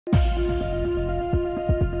Hey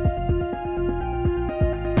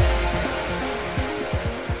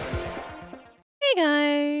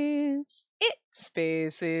guys, it's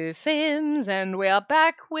Spacey Sims, and we are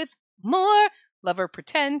back with more Lover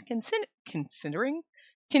Pretend, continuing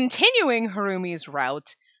Harumi's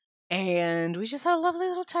route, and we just had a lovely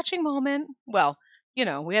little touching moment. Well, you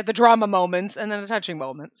know, we had the drama moments and then a touching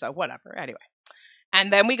moment, so whatever. Anyway,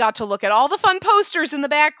 and then we got to look at all the fun posters in the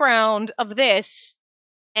background of this.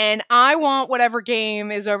 And I want whatever game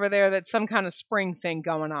is over there that's some kind of spring thing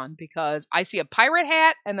going on, because I see a pirate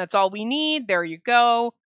hat and that's all we need. There you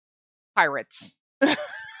go. Pirates.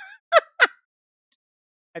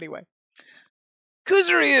 Anyway.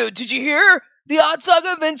 Kuzuryu, did you hear? The Odd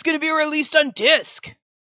Saga event's gonna be released on disc.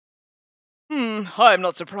 I'm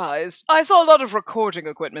not surprised. I saw a lot of recording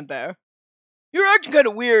equipment there. You're acting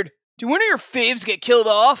kinda weird. Do one of your faves get killed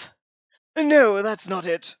off? No, that's not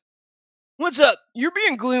it. What's up? You're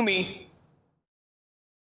being gloomy.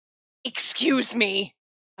 Excuse me.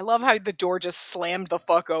 I love how the door just slammed the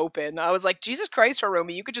fuck open. I was like, Jesus Christ,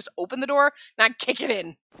 Harumi, you could just open the door, not kick it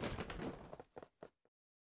in.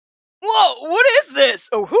 Whoa, what is this?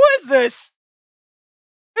 Oh, who is this?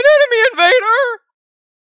 An enemy invader?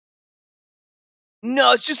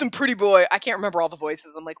 No, it's just some pretty boy. I can't remember all the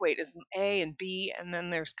voices. I'm like, wait, is A and B, and then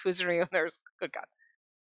there's Kuzuryu, and there's, good God.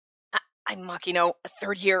 I'm Makino, a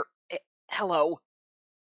third year. Hello.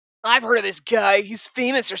 I've heard of this guy. He's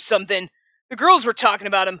famous or something. The girls were talking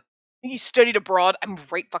about him. I think he studied abroad. I'm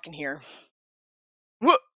right fucking here.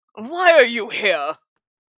 Why are you here?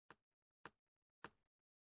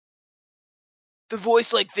 The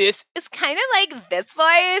voice like this is kind of like this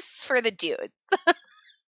voice for the dudes.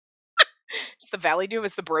 It's the Valley dude.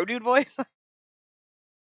 It's the bro dude voice.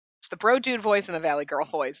 It's the bro dude voice and the Valley girl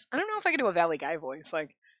voice. I don't know if I can do a Valley guy voice.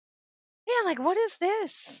 Like, yeah, like, what is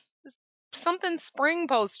this? Something spring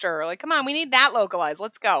poster. Like, come on, we need that localized.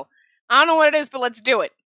 Let's go. I don't know what it is, but let's do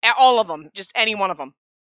it. All of them. Just any one of them.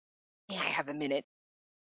 Yeah, I have a minute.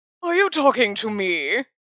 Are you talking to me?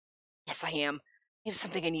 Yes, I am. I have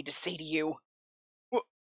something I need to say to you.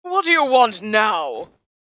 What do you want now?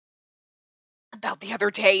 About the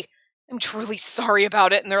other day. I'm truly sorry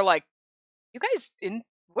about it. And they're like, you guys in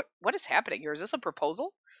what is happening here? Is this a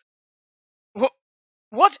proposal?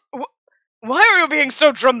 What? Why are you being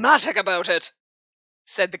so dramatic about it?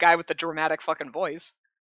 Said the guy with the dramatic fucking voice.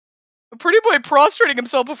 A pretty boy prostrating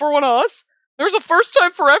himself before one of us? There's a first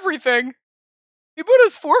time for everything. He put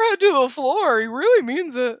his forehead to the floor. He really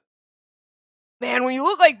means it. Man, when you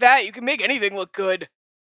look like that, you can make anything look good.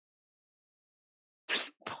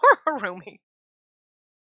 Poor Harumi.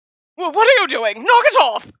 Well, what are you doing? Knock it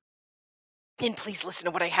off! Then please listen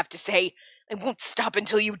to what I have to say. I won't stop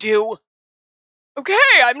until you do. Okay,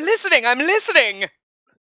 I'm listening.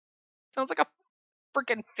 Sounds like a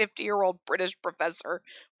freaking 50-year-old British professor.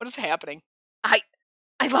 What is happening? I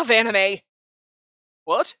love anime.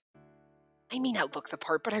 What? I may not look the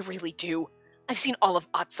part, but I really do. I've seen all of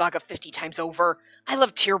Odd Saga 50 times over. I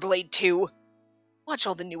love Tearblade too. Watch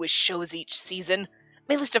all the newest shows each season.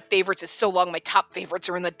 My list of favorites is so long my top favorites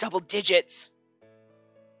are in the double digits.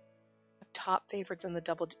 Top favorites in the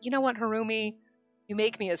double digits. You know what, Harumi? You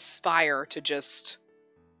make me aspire to just...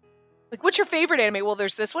 Like, what's your favorite anime? Well,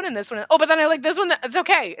 there's this one and this one. Oh, but then I like this one. It's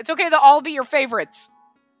okay. It's okay to all be your favorites.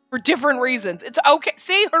 For different reasons. It's okay.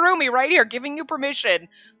 See, Harumi, right here, giving you permission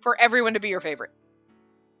for everyone to be your favorite.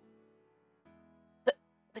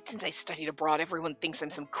 But since I studied abroad, everyone thinks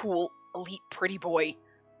I'm some cool, elite, pretty boy.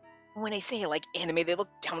 And when I say I like anime, they look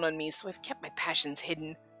down on me, so I've kept my passions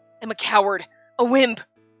hidden. I'm a coward. A wimp.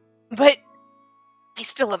 But I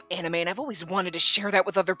still love anime, and I've always wanted to share that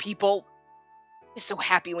with other people. I was so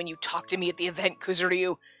happy when you talked to me at the event,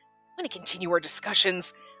 Kuzuryu. I want to continue our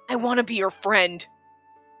discussions. I want to be your friend.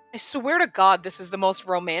 I swear to God, this is the most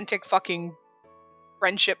romantic fucking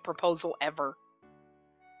friendship proposal ever.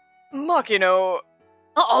 Makino.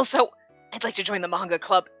 Also, I'd like to join the manga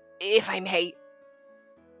club, if I may.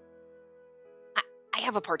 I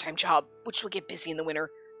have a part-time job, which will get busy in the winter,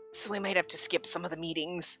 so I might have to skip some of the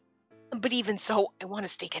meetings. But even so, I want to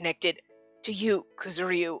stay connected to you,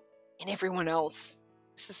 Kuzuryu, and everyone else.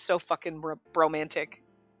 This is so fucking romantic.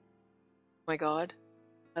 Oh my God.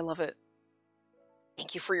 I love it.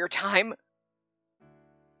 Thank you for your time.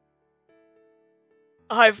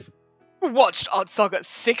 I've watched Odd Saga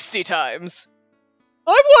 60 times.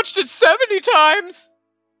 I've watched it 70 times.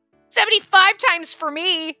 75 times for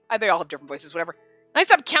me. They all have different voices, whatever. I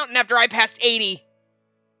stopped counting after I passed 80.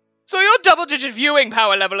 So your double-digit viewing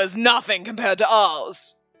power level is nothing compared to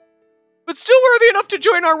ours. But still worthy enough to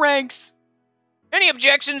join our ranks. Any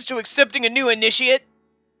objections to accepting a new initiate?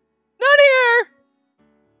 None here.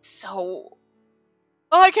 So,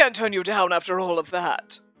 I can't turn you down after all of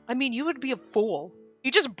that. I mean, you would be a fool.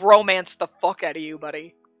 He just bromanced the fuck out of you,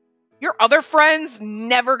 buddy. Your other friends,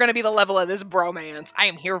 never gonna be the level of this bromance. I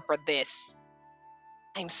am here for this.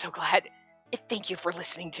 I'm so glad. Thank you for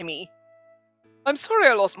listening to me. I'm sorry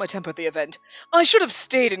I lost my temper at the event. I should have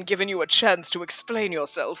stayed and given you a chance to explain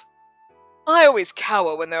yourself. I always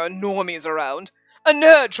cower when there are normies around. A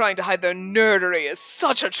nerd trying to hide their nerdery is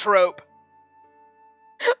such a trope.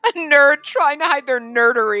 A nerd trying to hide their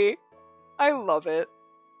nerdery. I love it.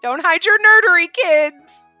 Don't hide your nerdery,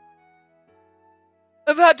 kids!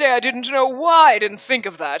 That day I didn't know why I didn't think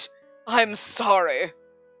of that. I'm sorry.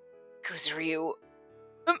 Kuzuryu.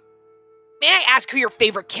 May I ask who your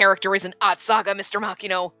favorite character is in Art Saga, Mr.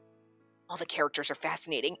 Makino? All the characters are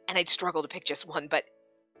fascinating, and I'd struggle to pick just one, but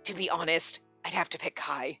to be honest, I'd have to pick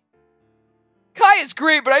Kai. Kai is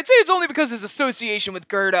great, but I'd say it's only because of his association with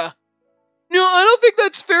Gerda. No, I don't think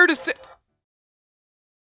that's fair to say.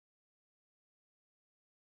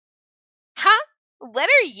 Huh? What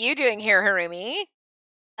are you doing here, Harumi?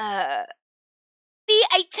 See,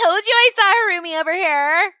 I told you I saw Harumi over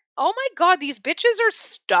here. Oh my god, these bitches are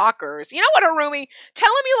stalkers. You know what, Harumi? Tell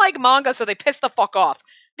them you like manga so they piss the fuck off.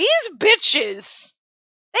 These bitches,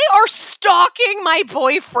 they are stalking my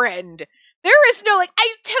boyfriend. There is no, like,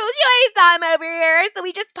 I told you I saw him over here, so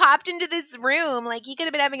we just popped into this room. Like, he could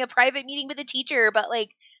have been having a private meeting with a teacher, but,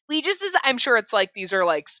 like, we just, I'm sure it's, like, these are,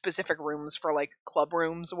 like, specific rooms for, like, club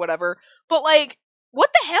rooms or whatever. But, like, what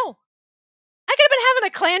the hell? I could have been having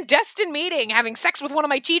a clandestine meeting, having sex with one of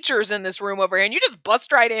my teachers in this room over here, and you just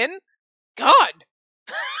bust right in? God.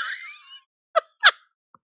 But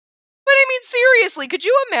I mean, seriously, could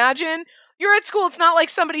you imagine? You're at school, it's not like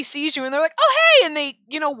somebody sees you and they're like, oh, hey, and they,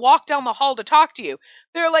 walk down the hall to talk to you.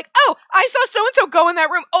 They're like, oh, I saw so-and-so go in that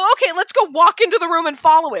room. Oh, okay, let's go walk into the room and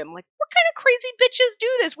follow him. Like, what kind of crazy bitches do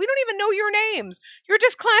this? We don't even know your names. You're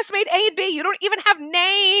just classmate A and B. You don't even have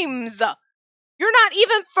names. You're not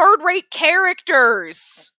even third-rate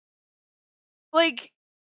characters. Like,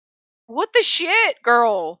 what the shit,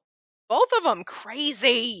 girl? Both of them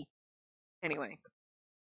crazy. Anyway.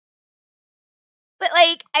 But,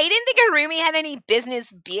 like, I didn't think Harumi had any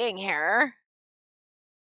business being here.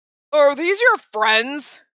 Are these your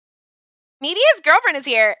friends? Maybe his girlfriend is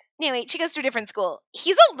here. No, wait, she goes to a different school.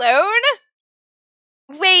 He's alone?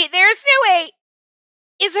 Wait, there's no way.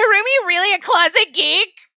 Is Harumi really a closet geek?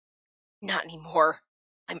 Not anymore.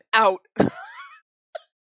 I'm out.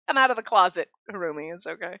 I'm out of the closet, Harumi. It's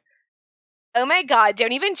okay. Oh my god,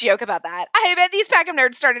 don't even joke about that. I bet these pack of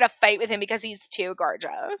nerds started a fight with him because he's too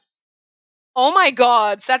gorgeous. Oh my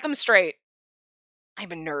god, set them straight.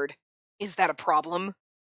 I'm a nerd. Is that a problem?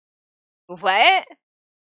 What?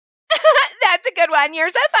 That's a good one. You're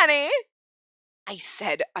so funny. I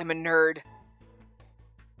said I'm a nerd.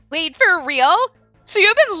 Wait, for real? So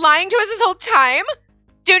you've been lying to us this whole time?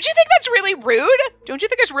 Don't you think that's really rude? Don't you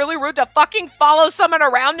think it's really rude to fucking follow someone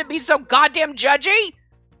around and be so goddamn judgy?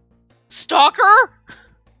 Stalker?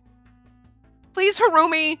 Please,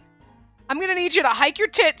 Harumi. I'm gonna need you to hike your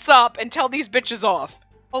tits up and tell these bitches off.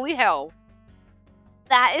 Holy hell.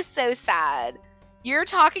 That is so sad. You're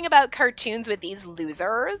talking about cartoons with these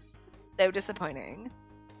losers? So disappointing.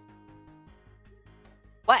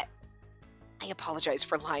 What? I apologize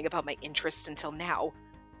for lying about my interest until now.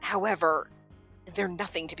 However, they're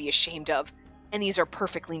nothing to be ashamed of, and these are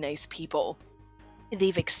perfectly nice people.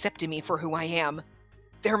 They've accepted me for who I am.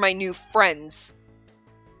 They're my new friends.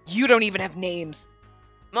 You don't even have names.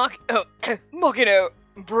 Makino,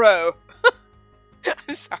 bro.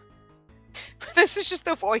 I'm sorry. But this is just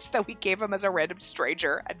the voice that we gave him as a random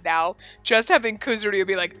stranger, and now just having Kuzuryu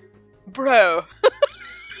be like, bro.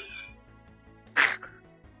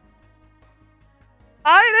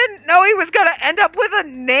 I didn't know he was gonna end up with a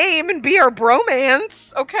name and be our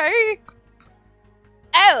bromance, okay?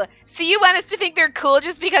 Oh, so you want us to think they're cool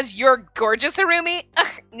just because you're gorgeous, Harumi?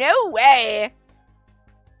 Ugh, no way.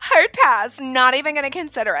 Hard pass, not even gonna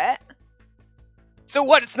consider it. So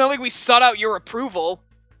what, it's not like we sought out your approval.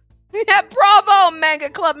 Yeah, bravo, Manga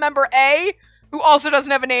Club member A, who also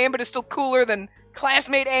doesn't have a name but is still cooler than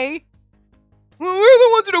classmate A. Well, we're the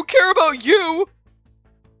ones who don't care about you.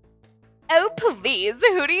 Oh, please,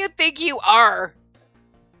 who do you think you are?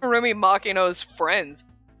 Harumi Makino's friends.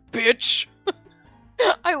 Bitch.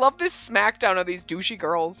 I love this smackdown of these douchey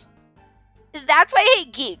girls. That's why I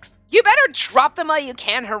hate geeks. You better drop them while you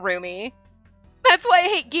can, Harumi. That's why I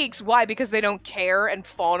hate geeks. Why? Because they don't care and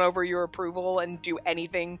fawn over your approval and do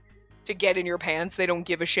anything to get in your pants. They don't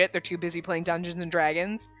give a shit. They're too busy playing Dungeons and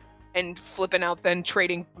Dragons and flipping out then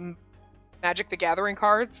trading Magic the Gathering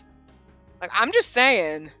cards. Like, I'm just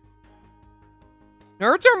saying.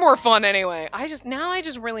 Nerds are more fun anyway. I just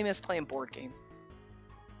really miss playing board games.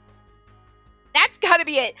 That's gotta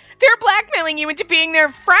be it. They're blackmailing you into being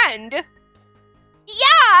their friend. Yeah,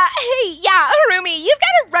 Harumi, you've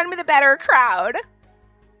gotta run with a better crowd.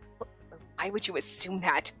 Why would you assume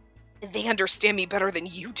that? They understand me better than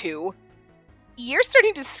you do. You're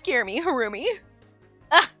starting to scare me, Harumi.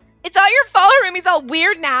 Ugh, it's all your fault. Harumi's all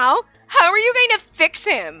weird now. How are you going to fix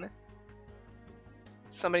him?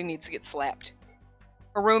 Somebody needs to get slapped.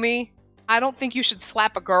 Harumi, I don't think you should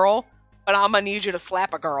slap a girl, but I'm gonna need you to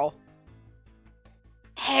slap a girl.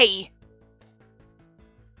 Hey.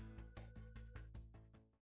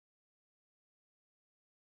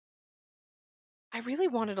 I really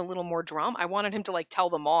wanted a little more drama. I wanted him to like tell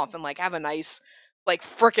them off and like have a nice like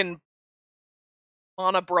frickin'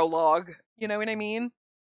 monobrologue. You know what I mean?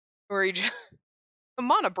 Or he just a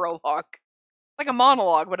monobrologue. Like a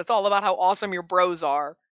monologue, but it's all about how awesome your bros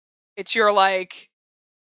are. It's your like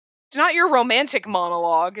it's not your romantic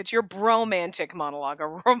monologue, it's your bromantic monologue,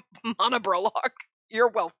 monobrologue. You're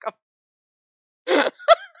welcome. The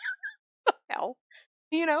hell?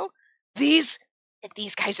 You know? These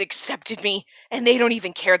guys accepted me, and they don't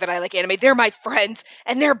even care that I like anime. They're my friends,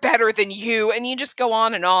 and they're better than you. And you just go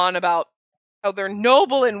on and on about how they're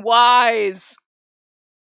noble and wise,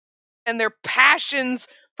 and their passions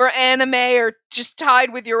for anime are just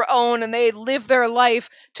tied with your own, and they live their life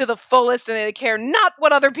to the fullest, and they care not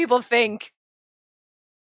what other people think.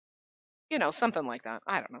 You know, something like that.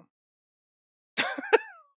 I don't know.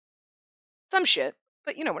 Some shit,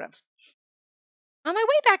 but you know what I'm saying. On my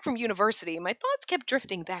way back from university, my thoughts kept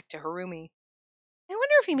drifting back to Harumi. I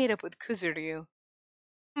wonder if he made up with Kuzuryu.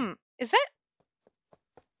 Is that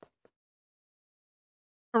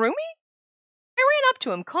Harumi? I ran up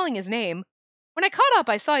to him, calling his name. When I caught up,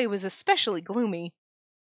 I saw he was especially gloomy.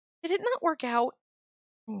 Did it not work out?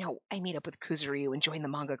 No, I made up with Kuzuryu and joined the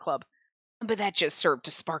manga club. But that just served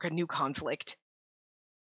to spark a new conflict.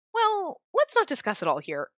 Well, let's not discuss it all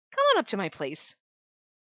here. Come on up to my place.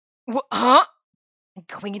 Huh?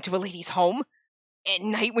 Going into a lady's home? At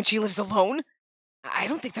night when she lives alone? I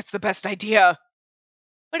don't think that's the best idea.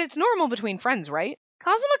 But it's normal between friends, right?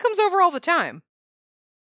 Kazuma comes over all the time.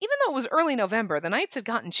 Even though it was early November, the nights had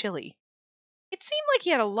gotten chilly. It seemed like he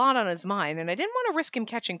had a lot on his mind, and I didn't want to risk him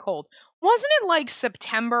catching cold. Wasn't it like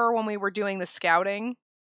September when we were doing the scouting?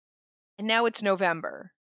 And now it's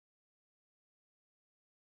November.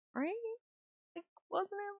 Right? Like,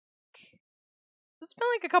 wasn't it? It's been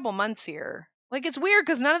like a couple months here. Like, it's weird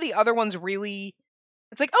because none of the other ones really...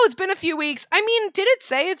 It's like, oh, it's been a few weeks. I mean, did it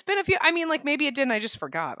say it's been a few... I mean, like, maybe it didn't. I just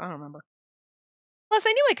forgot. I don't remember. Plus,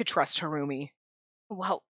 I knew I could trust Harumi.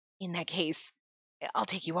 Well, in that case, I'll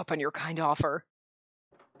take you up on your kind offer.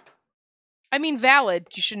 I mean, valid.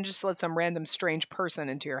 You shouldn't just let some random strange person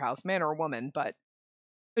into your house, man or woman, but...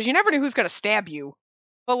 Because you never know who's going to stab you.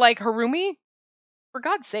 But, like, Harumi? For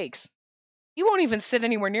God's sakes. He won't even sit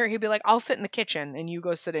anywhere near. He'll be like, I'll sit in the kitchen, and you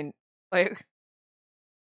go sit in... Like...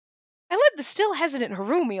 I led the still hesitant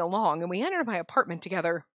Harumi along, and we entered my apartment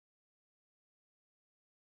together.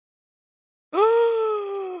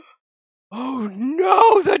 Oh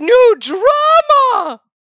no, the new drama!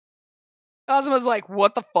 Kazuma's like,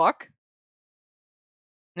 what the fuck?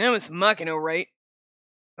 That was Makino, right?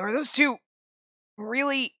 Are those two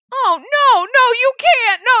really... Oh, no, you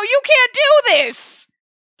can't! No, you can't do this!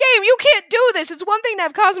 Game, you can't do this! It's one thing to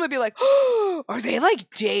have Kazuma be like, oh, are they, like,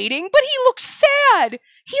 dating? But he looks sad!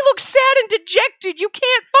 He looks sad and dejected! You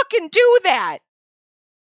can't fucking do that!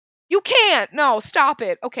 You can't! No, stop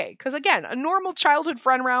it. Okay, because again, a normal childhood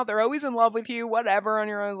friend route, they're always in love with you, whatever, and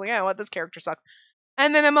you're always like, yeah, what, this character sucks.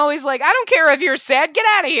 And then I'm always like, I don't care if you're sad, get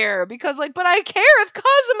out of here! Because, like, but I care if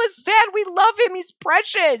Kazuma's sad, we love him, he's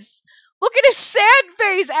precious! Look at his sad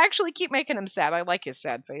face! Actually, keep making him sad. I like his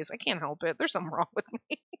sad face. I can't help it. There's something wrong with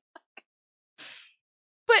me.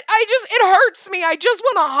 But it hurts me. I just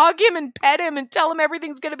want to hug him and pet him and tell him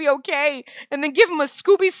everything's going to be okay. And then give him a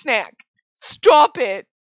Scooby snack. Stop it.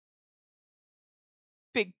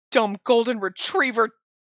 Big dumb golden retriever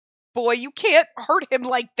boy. You can't hurt him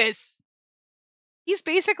like this. He's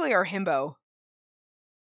basically our himbo.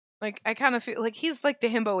 Like, I kind of feel like he's like the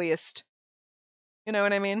himboiest. You know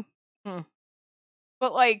what I mean?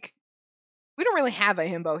 But, like, we don't really have a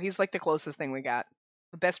himbo. He's like the closest thing we got.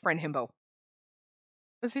 The best friend himbo.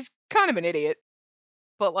 Because he's kind of an idiot.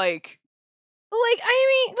 But, like,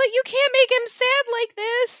 I mean, but you can't make him sad like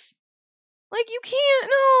this. Like, you can't,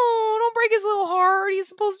 no, don't break his little heart. He's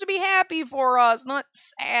supposed to be happy for us, not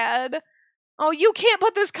sad. Oh, you can't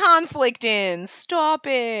put this conflict in. Stop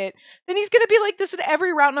it. Then he's going to be like this in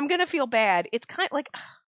every route, and I'm going to feel bad. It's kind of like,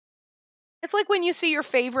 It's like when you see your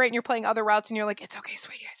favorite and you're playing other routes and you're like, it's okay,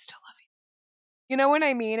 sweetie, I still love you. You know what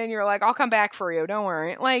I mean? And you're like, I'll come back for you, don't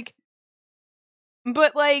worry. Like,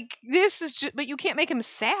 but like, this is just, but you can't make him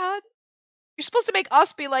sad. You're supposed to make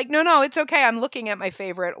us be like, no, it's okay, I'm looking at my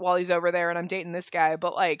favorite while he's over there and I'm dating this guy.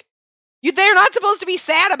 But like, they're not supposed to be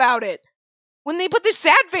sad about it. When they put the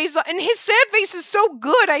sad face on, and his sad face is so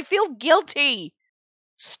good, I feel guilty.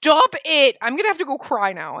 Stop it. I'm going to have to go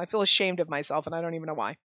cry now. I feel ashamed of myself and I don't even know why.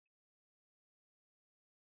 And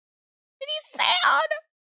he's sad.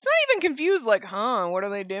 It's not even confused, like, what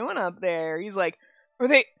are they doing up there? He's like, are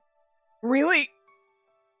they really?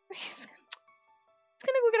 He's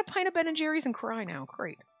gonna go get a pint of Ben and Jerry's and cry now.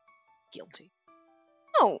 Great. Guilty.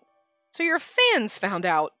 Oh, so your fans found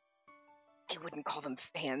out. I wouldn't call them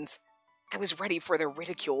fans. I was ready for their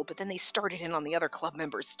ridicule, but then they started in on the other club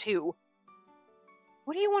members too.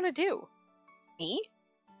 What do you want to do? Me?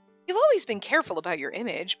 You've always been careful about your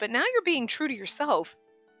image, but now you're being true to yourself.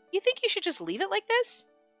 You think you should just leave it like this?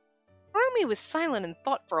 Harumi was silent in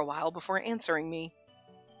thought for a while before answering me.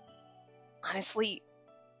 Honestly, it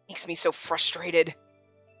makes me so frustrated.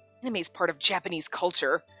 Anime is part of Japanese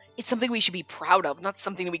culture. It's something we should be proud of, not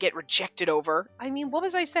something we get rejected over. I mean, what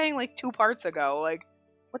was I saying like 2 parts ago? Like,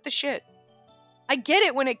 what the shit? I get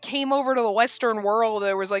it when it came over to the Western world,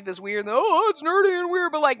 there was like this weird, oh, it's nerdy and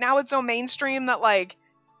weird, but like now it's so mainstream that like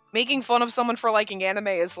making fun of someone for liking anime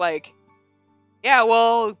is like, yeah,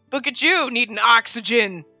 well, look at you, needing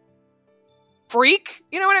oxygen. Freak?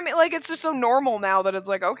 You know what I mean? Like, it's just so normal now that it's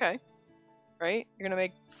like, okay, right? You're gonna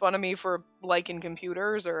make fun of me for liking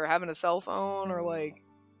computers or having a cell phone or like,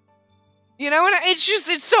 you know, and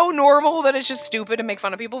it's so normal that it's just stupid to make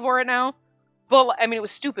fun of people for it now. Well, I mean, it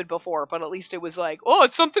was stupid before, but at least it was like, oh,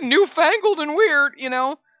 it's something newfangled and weird, you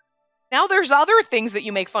know? Now there's other things that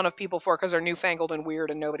you make fun of people for because they're newfangled and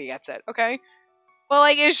weird and nobody gets it, okay? Well,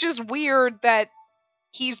 like, it's just weird that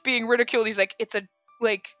he's being ridiculed. He's like, it's a,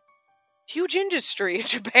 like, huge industry in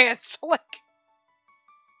Japan, so, like,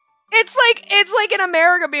 it's like in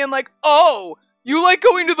America being like, oh, you like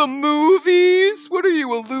going to the movies? What are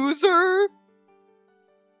you, a loser?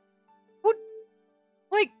 What?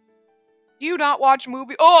 Like, do you not watch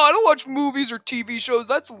movies? Oh, I don't watch movies or TV shows.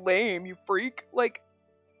 That's lame, you freak. Like,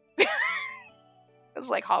 it's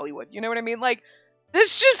like Hollywood. You know what I mean? Like,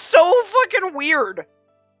 this is just so fucking weird.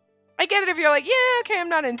 I get it if you're like, yeah, okay, I'm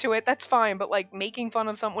not into it. That's fine. But, like, making fun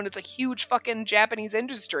of something when it's a huge fucking Japanese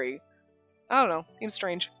industry. I don't know. Seems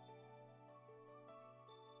strange.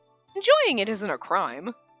 Enjoying it isn't a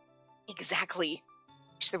crime. Exactly.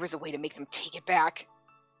 Wish there was a way to make them take it back.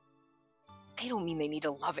 I don't mean they need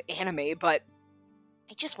to love anime, but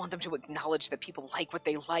I just want them to acknowledge that people like what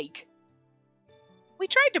they like. We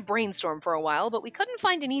tried to brainstorm for a while, but we couldn't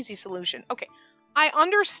find an easy solution. Okay, I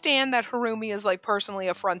understand that Harumi is, like, personally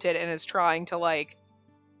affronted and is trying to, like,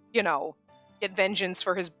 you know, get vengeance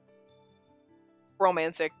for his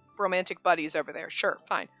romantic buddies over there. Sure,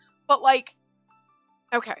 fine. But, like,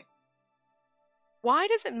 okay. Why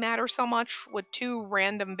does it matter so much what 2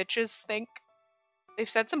 random bitches think? They've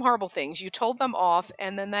said some horrible things. You told them off,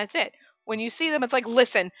 and then that's it. When you see them, it's like,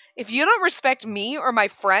 listen, if you don't respect me or my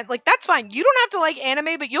friend, like, that's fine. You don't have to like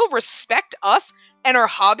anime, but you'll respect us and our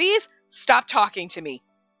hobbies. Stop talking to me.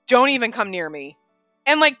 Don't even come near me.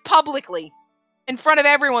 And, like, publicly, in front of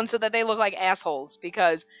everyone so that they look like assholes,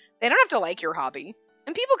 because they don't have to like your hobby.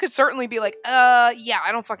 And people could certainly be like, yeah,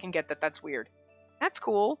 I don't fucking get that. That's weird. That's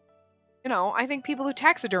cool. You know, I think people who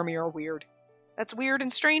taxidermy are weird. That's weird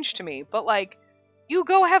and strange to me. But, like, you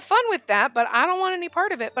go have fun with that, but I don't want any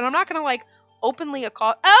part of it. But I'm not gonna, like, openly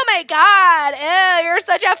call, oh my god, ew, you're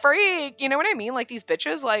such a freak. You know what I mean? Like, these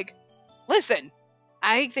bitches, like, listen,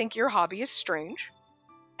 I think your hobby is strange,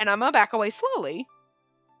 and I'm gonna back away slowly.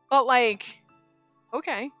 But, like,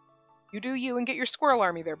 okay, you do you and get your squirrel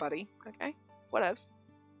army there, buddy. Okay, whatevs.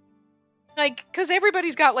 Like, because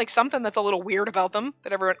everybody's got, like, something that's a little weird about them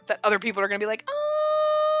that other people are gonna be like,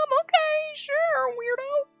 okay, sure,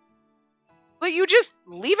 weirdo. But you just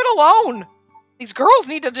leave it alone. These girls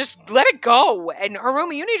need to just let it go. And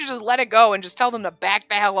Harumi, you need to just let it go and just tell them to back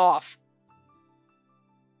the hell off.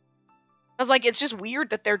 I was like, it's just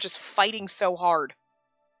weird that they're just fighting so hard.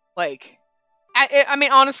 Like, I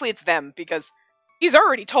mean, honestly, it's them, because he's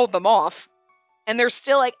already told them off. And they're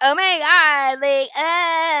still like, oh my god, like,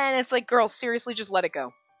 and it's like, girls, seriously, just let it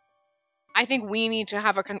go. I think we need to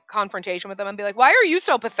have a confrontation with them and be like, why are you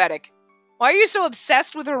so pathetic? Why are you so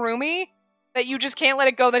obsessed with Harumi that you just can't let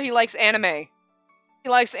it go that he likes anime? He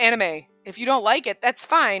likes anime. If you don't like it, that's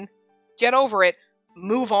fine. Get over it.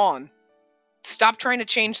 Move on. Stop trying to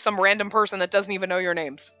change some random person that doesn't even know your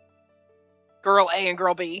names. Girl A and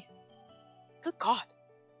Girl B. Good God.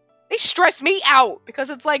 They stress me out because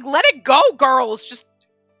it's like, let it go, girls. Just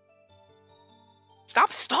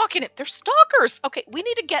stop stalking it. They're stalkers. Okay, we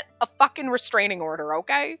need to get a fucking restraining order,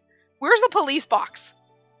 okay? Where's the police box?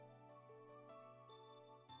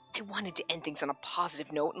 I wanted to end things on a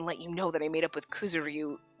positive note and let you know that I made up with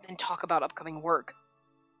Kuzuryu, then talk about upcoming work.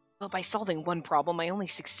 But by solving one problem, I only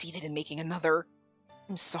succeeded in making another.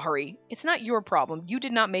 I'm sorry. It's not your problem. You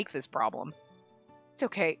did not make this problem. It's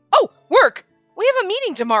okay. Oh, work! We have a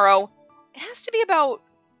meeting tomorrow. It has to be about...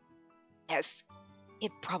 Yes,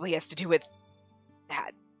 it probably has to do with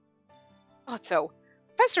that. Thought so.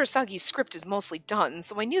 Professor Asagi's script is mostly done,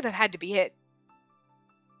 so I knew that had to be it.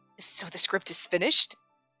 So the script is finished?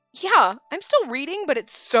 Yeah, I'm still reading, but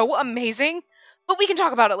it's so amazing. But we can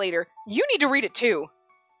talk about it later. You need to read it too.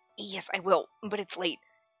 Yes, I will, but it's late.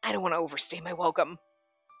 I don't want to overstay my welcome.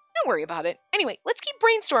 Don't worry about it. Anyway, let's keep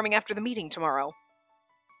brainstorming after the meeting tomorrow.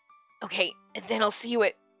 Okay, and then I'll see you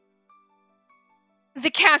at the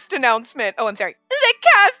cast announcement. Oh, I'm sorry. The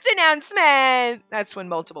cast announcement! That's when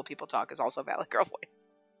multiple people talk is also a valid girl voice.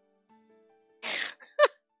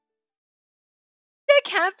 The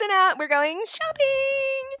cast announcement. We're going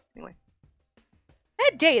shopping! Anyway.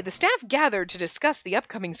 That day, the staff gathered to discuss the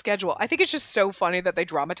upcoming schedule. I think it's just so funny that they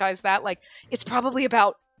dramatize that. Like, it's probably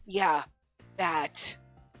about, yeah, that.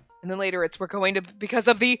 And then later it's, we're going to, because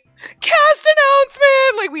of the cast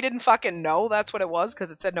announcement! Like, we didn't fucking know that's what it was,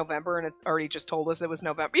 because it said November, and it already just told us it was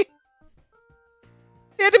November.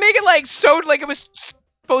 They had to make it, like, so, like, it was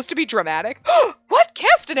supposed to be dramatic. What?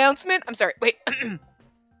 Cast announcement? I'm sorry, wait.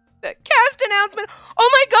 The cast announcement? Oh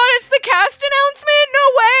my god, it's the cast announcement? No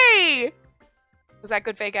way! Was that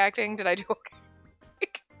good fake acting? Did I do okay?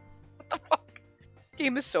 What the fuck?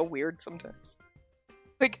 Game is so weird sometimes.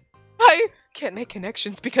 Like, I can't make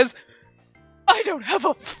connections because I don't have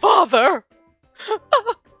a father!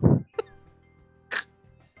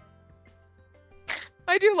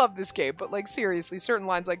 I do love this game, but like seriously, certain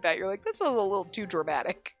lines like that, you're like, this is a little too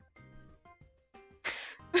dramatic.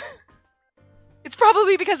 It's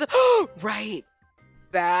probably because of, right,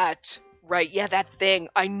 that, right, yeah, that thing,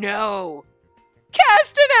 I know.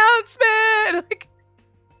 Cast announcement! Like,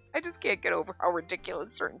 I just can't get over how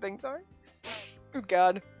ridiculous certain things are. Oh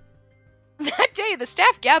god. That day, the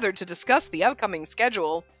staff gathered to discuss the upcoming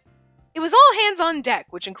schedule. It was all hands on deck,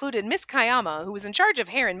 which included Miss Kayama, who was in charge of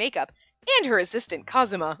hair and makeup, and her assistant,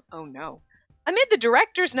 Kazuma. Oh no. Amid the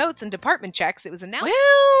director's notes and department checks, it was announced—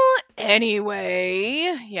 Well,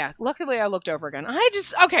 anyway... Yeah, luckily I looked over again.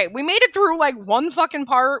 Okay, we made it through, like, one fucking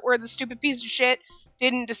part where the stupid piece of shit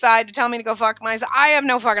didn't decide to tell me to go fuck myself. I have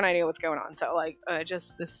no fucking idea what's going on, so, like, I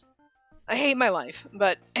hate my life.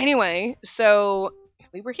 But anyway, so,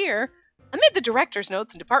 we were here. Amid the director's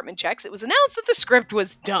notes and department checks, it was announced that the script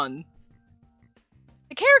was done.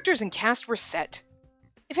 The characters and cast were set.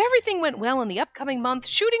 If everything went well in the upcoming month,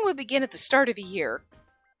 shooting would begin at the start of the year.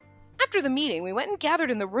 After the meeting, we went and gathered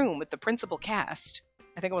in the room with the principal cast.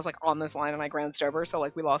 I think it was like on this line and I glanced over, so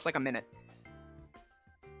like we lost like a minute.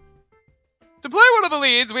 To play one of the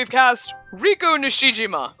leads, we've cast Riku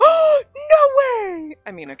Nishijima. No way!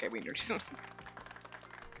 I mean, okay, we knew.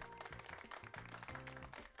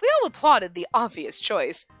 We all applauded the obvious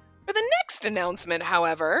choice. For the next announcement,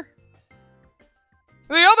 however...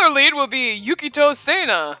 The other lead will be Yukito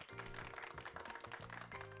Sena.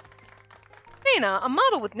 Sena, a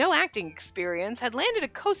model with no acting experience, had landed a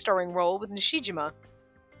co-starring role with Nishijima.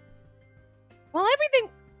 While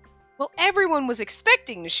everyone was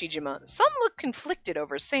expecting Nishijima, some looked conflicted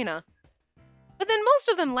over Sena. But then most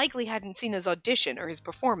of them likely hadn't seen his audition or his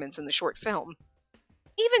performance in the short film.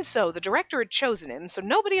 Even so, the director had chosen him, so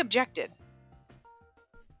nobody objected.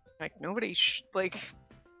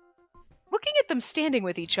 Looking at them standing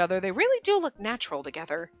with each other, they really do look natural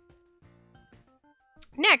together.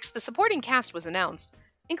 Next, the supporting cast was announced,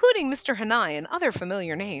 including Mr. Hanai and other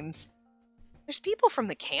familiar names. There's people from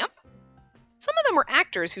the camp? Some of them were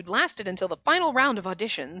actors who'd lasted until the final round of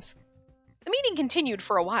auditions. The meeting continued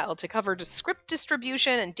for a while to cover script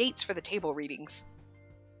distribution and dates for the table readings.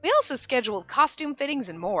 We also scheduled costume fittings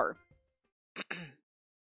and more.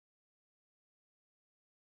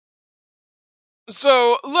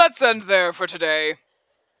 So, let's end there for today.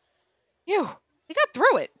 Phew, we got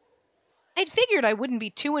through it. I'd figured I wouldn't be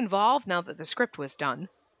too involved now that the script was done.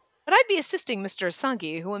 But I'd be assisting Mr.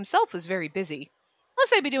 Asagi, who himself was very busy.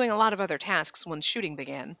 Plus I'd be doing a lot of other tasks once shooting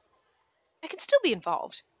began. I could still be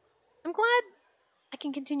involved. I'm glad I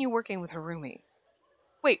can continue working with Harumi.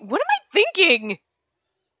 Wait, what am I thinking?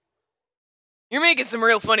 You're making some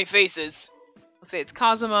real funny faces. I'll say it's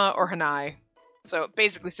Kazuma or Hanai. So,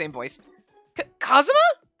 basically same voice. Kazuma?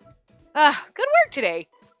 Good work today.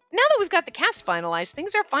 Now that we've got the cast finalized,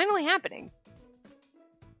 things are finally happening.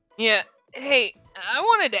 Yeah, hey, I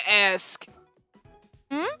wanted to ask.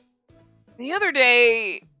 The other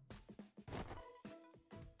day.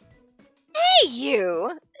 Hey,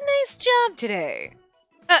 you! Nice job today.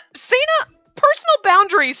 Sana, personal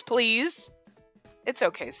boundaries, please. It's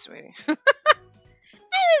okay, sweetie. I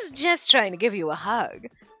was just trying to give you a hug.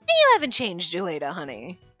 You haven't changed a beta,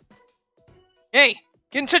 honey. Hey,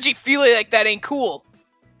 getting touchy-feely like that ain't cool.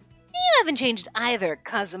 You haven't changed either,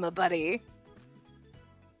 Kazuma buddy.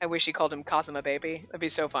 I wish he called him Kazuma baby. That'd be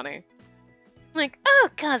so funny. Like, oh,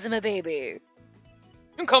 Kazuma baby.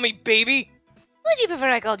 Don't call me baby. Would you prefer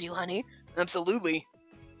I called you honey? Absolutely.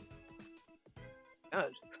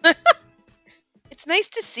 God. It's nice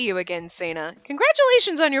to see you again, Sana.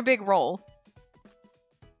 Congratulations on your big role.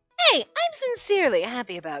 Hey, I'm sincerely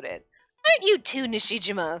happy about it. Aren't you too,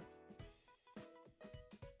 Nishijima?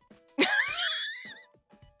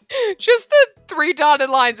 Just the 3 dotted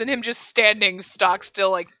lines and him just standing stock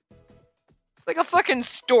still like a fucking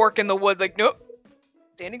stork in the wood. Like, nope.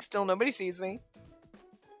 Standing still, nobody sees me.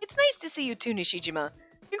 It's nice to see you too, Nishijima.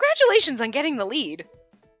 Congratulations on getting the lead.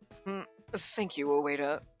 Thank you,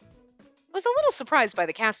 Ueda. I was a little surprised by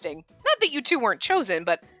the casting. Not that you two weren't chosen,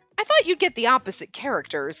 but I thought you'd get the opposite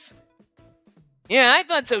characters. Yeah, I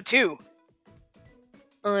thought so too.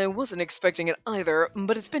 I wasn't expecting it either,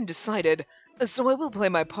 but it's been decided, so I will play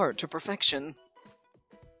my part to perfection.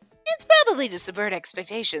 It's probably to subvert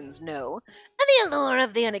expectations, no. The allure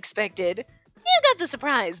of the unexpected. You got the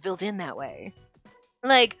surprise built in that way.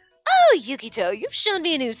 Like, oh, Yukito, you've shown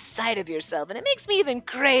me a new side of yourself, and it makes me even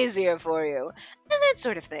crazier for you. And that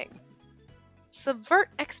sort of thing. Subvert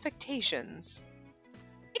expectations.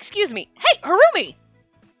 Excuse me. Hey, Harumi!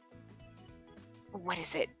 What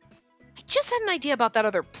is it? I just had an idea about that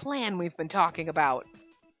other plan we've been talking about.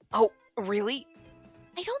 Oh, really?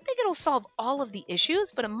 I don't think it'll solve all of the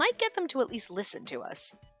issues, but it might get them to at least listen to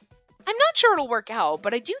us. I'm not sure it'll work out,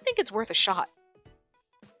 but I do think it's worth a shot.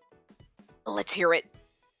 Let's hear it.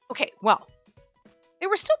 Okay, well, there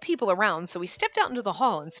were still people around, so we stepped out into the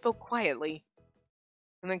hall and spoke quietly.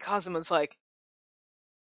 And then Kazuma's like,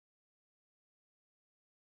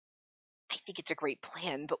 I think it's a great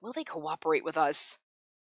plan, but will they cooperate with us?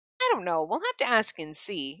 I don't know. We'll have to ask and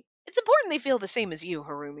see. It's important they feel the same as you,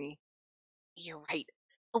 Harumi. You're right.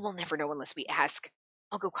 But we'll never know unless we ask.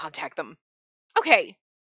 I'll go contact them. Okay.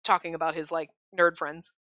 Talking about his, nerd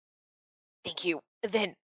friends. Thank you.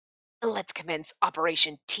 Then, let's commence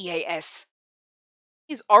Operation TAS.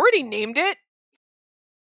 he's already named it?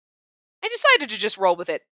 I decided to just roll with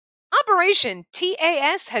it. Operation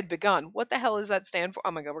TAS had begun. What the hell does that stand for?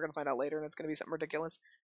 Oh my god, we're going to find out later, and it's going to be something ridiculous.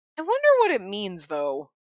 I wonder what it means,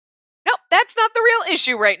 though. Nope, that's not the real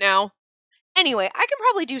issue right now. Anyway, I can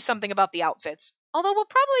probably do something about the outfits, although we'll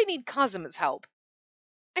probably need Kazuma's help.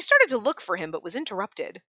 I started to look for him, but was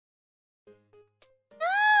interrupted.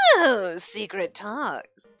 Oh, secret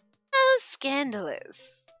talks. Oh,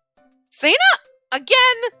 scandalous. Sana!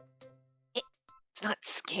 Again! It's not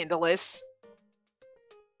scandalous.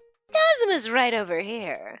 Kazuma's right over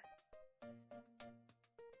here.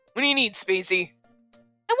 What do you need, Spacey?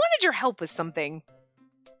 I wanted your help with something.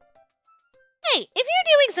 Hey, if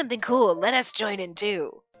you're doing something cool, let us join in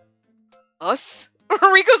too. Us?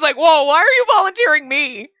 Riko's like, whoa, why are you volunteering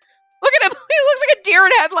me? Look at him. He looks like a deer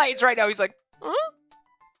in headlights right now. He's like, huh?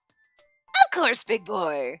 Of course, big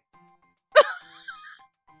boy.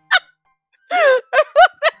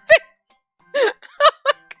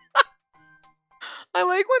 I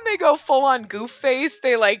like when they go full on goof face,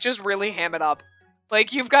 they just really ham it up.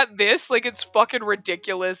 Like, you've got this, it's fucking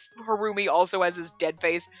ridiculous. Harumi also has his dead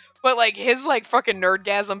face. But, his, fucking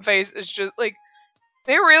nerdgasm face is just,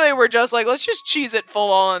 they really were just let's just cheese it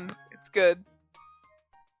full on. It's good.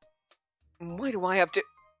 Why do I have to...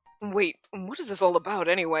 Wait, what is this all about,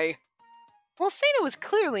 anyway? While Sana was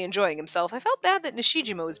clearly enjoying himself, I felt bad that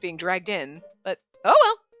Nishijima was being dragged in. But,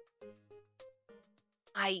 oh well.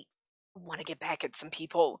 I want to get back at some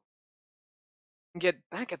people. Get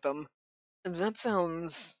back at them? That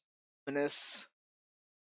sounds... ominous.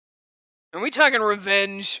 Are we talking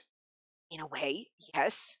revenge? In a way,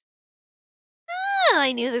 yes. Oh,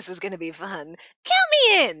 I knew this was going to be fun. Count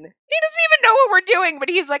me in! He doesn't even know what we're doing, but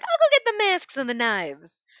he's like, I'll go get the masks and the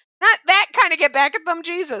knives. Not that kind of get back at them,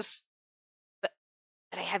 Jesus. But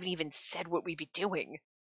I haven't even said what we'd be doing.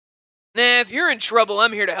 Nah, if you're in trouble,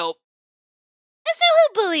 I'm here to help. So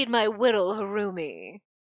who bullied my whittle Harumi?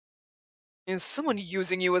 Is someone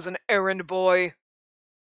using you as an errand boy?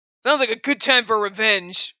 Sounds like a good time for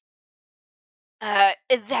revenge.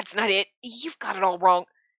 That's not it. You've got it all wrong.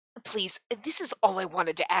 Please, this is all I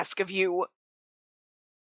wanted to ask of you.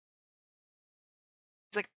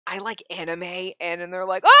 He's like, I like anime, and they're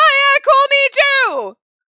like, oh yeah, cool, me too!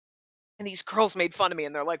 And these girls made fun of me,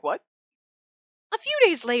 and they're like, what? A few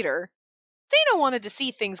days later, Sano wanted to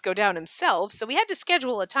see things go down himself, so we had to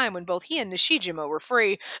schedule a time when both he and Nishijima were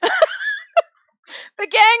free. The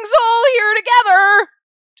gang's all here together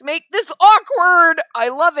to make this awkward. I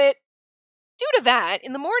love it. Due to that,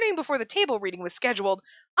 in the morning before the table reading was scheduled,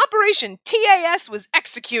 Operation TAS was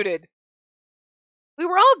executed. We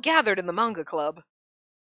were all gathered in the manga club.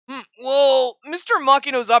 Well, Mr.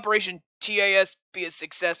 Makino's Operation TAS be a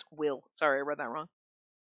success. Sorry, I read that wrong.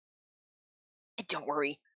 And don't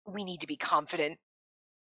worry, we need to be confident.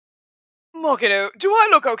 Makino, do I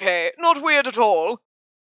look okay? Not weird at all?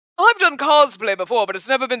 I've done cosplay before, but it's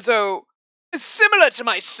never been so similar to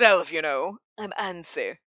myself, you know. I'm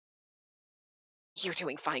Ansy. You're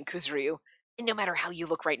doing fine, Kuzuryu. And no matter how you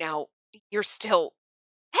look right now, you're still...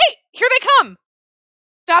 Hey, here they come!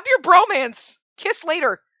 Stop your bromance! Kiss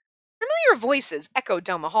later. Familiar voices echoed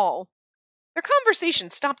down the hall. Their conversation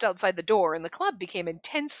stopped outside the door, and the club became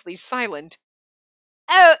intensely silent.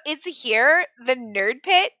 Oh, it's here? The nerd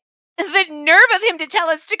pit? The nerve of him to tell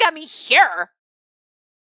us to come here!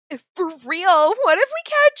 For real, what if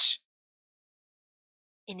we catch...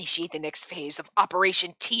 Initiate the next phase of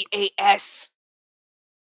Operation TAS.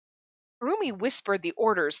 Harumi whispered the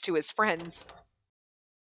orders to his friends.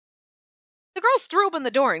 The girls threw open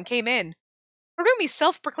the door and came in. Harumi's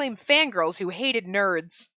self-proclaimed fangirls who hated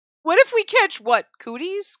nerds. What if we catch what?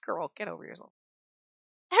 Cooties? Girl, get over yourself.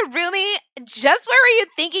 Harumi, just what were you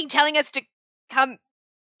thinking telling us to come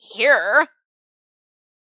here?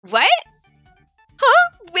 What?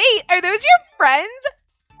 Huh? Wait, are those your friends?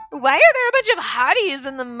 Why are there a bunch of hotties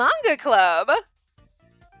in the manga club?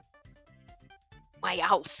 Why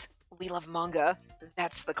else? We love manga.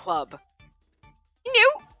 That's the club.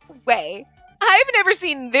 No way. I've never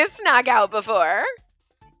seen this knockout before.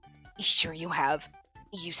 Sure you have.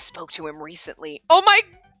 You spoke to him recently. Oh my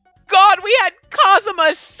god, we had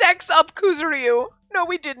Kazuma sex up Kuzuryu. No,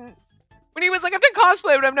 we didn't. When he was like, I've done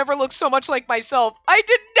cosplay, but I've never looked so much like myself. I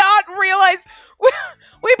did not realize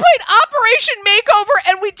we played Operation Makeover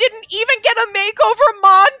and we didn't even get a makeover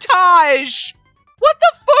montage. What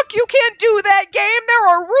the fuck? You can't do that game. There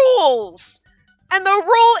are rules. And the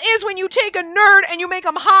rule is when you take a nerd and you make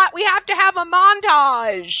them hot, we have to have a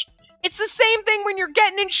montage. It's the same thing when you're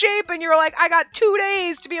getting in shape and you're like, I got 2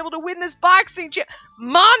 days to be able to win this boxing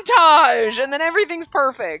montage. And then everything's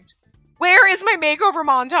perfect. Where is my makeover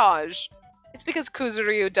montage? It's because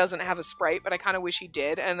Kuzuryu doesn't have a sprite, but I kind of wish he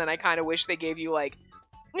did. And then I kind of wish they gave you, like,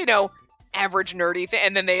 you know, average nerdy thing.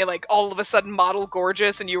 And then they, like, all of a sudden model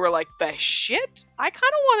gorgeous. And you were like, the shit? I kind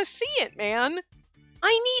of want to see it, man. I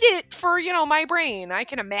need it for, you know, my brain. I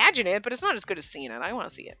can imagine it, but it's not as good as seeing it. I want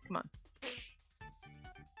to see it. Come on.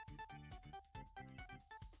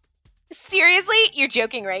 Seriously? You're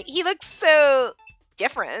joking, right? He looks so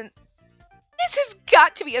different. This has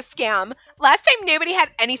got to be a scam. Last time nobody had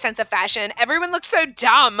any sense of fashion. Everyone looked so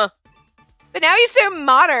dumb. But now he's so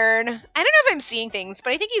modern. I don't know if I'm seeing things,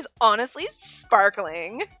 but I think he's honestly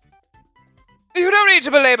sparkling. You don't need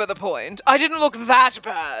to belabor the point. I didn't look that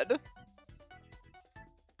bad.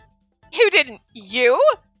 Who didn't? You?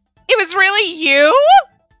 It was really you?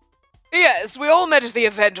 Yes, we all met at the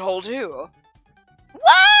event hall too.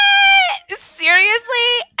 What? Seriously?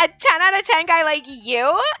 A 10 out of 10 guy like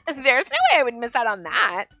you? There's no way I would miss out on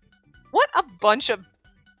that. What a bunch of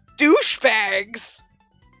douchebags.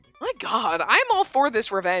 My god, I'm all for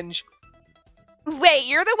this revenge. Wait,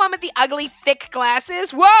 you're the one with the ugly, thick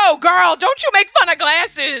glasses? Whoa, girl, don't you make fun of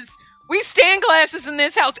glasses! We stand glasses in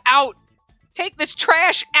this house out. Take this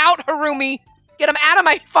trash out, Harumi. Get him out of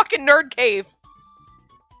my fucking nerd cave.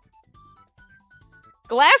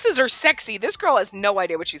 Glasses are sexy. This girl has no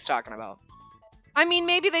idea what she's talking about. I mean,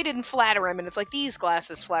 maybe they didn't flatter him, and it's like, these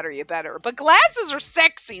glasses flatter you better. But glasses are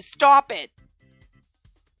sexy. Stop it.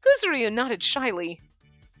 Kuzuryu nodded shyly.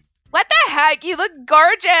 What the heck? You look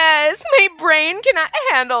gorgeous. My brain cannot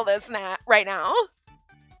handle this right now.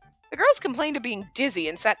 The girls complained of being dizzy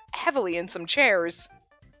and sat heavily in some chairs.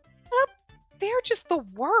 They're just the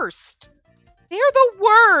worst. They're the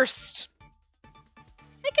worst.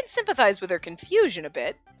 I can sympathize with their confusion a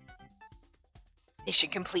bit. Mission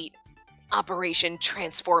complete. Operation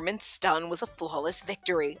Transform and Stun was a flawless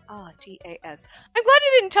victory. TAS. I'm glad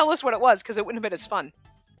you didn't tell us what it was, because it wouldn't have been as fun.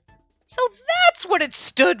 So that's what it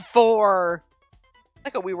stood for.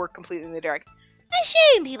 Like how we were completely in the dark. A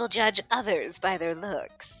shame people judge others by their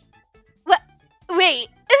looks. What? Wait,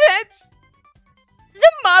 that's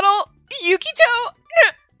the model Yukito?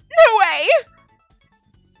 No way!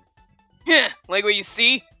 Yeah, like what you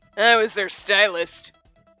see? I was their stylist.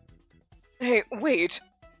 Hey, wait.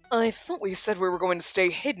 I thought we said we were going to stay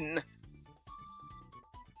hidden.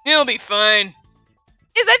 You'll be fine.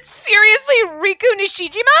 Is that seriously Riku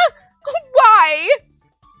Nishijima? Why?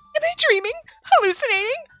 Am I dreaming?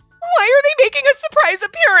 Hallucinating? Why are they making a surprise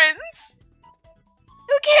appearance?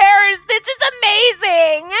 Who cares? This is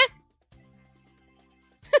amazing!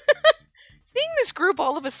 Seeing this group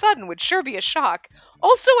all of a sudden would sure be a shock.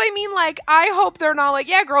 Also, I mean, like, I hope they're not like,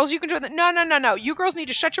 yeah, girls, you can join the... No. You girls need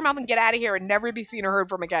to shut your mouth and get out of here and never be seen or heard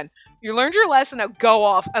from again. You learned your lesson, now go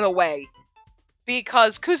off and away.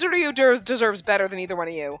 Because Kuzuryu deserves better than either one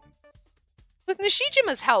of you. With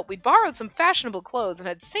Nishijima's help, we'd borrowed some fashionable clothes and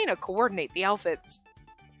had Seina coordinate the outfits.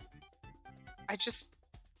 I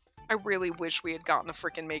really wish we had gotten a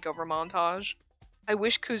freaking makeover montage. I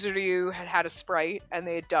wish Kuzuryu had had a sprite and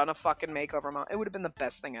they had done a fucking makeover montage. It would have been the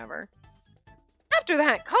best thing ever. After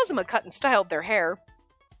that, Kazuma cut and styled their hair.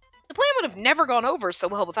 The plan would have never gone over so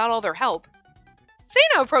well without all their help.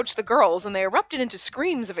 Seina approached the girls and they erupted into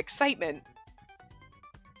screams of excitement.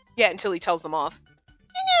 Yeah, until he tells them off.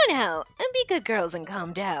 No, be good girls and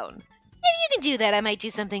calm down. If you can do that, I might do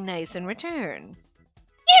something nice in return.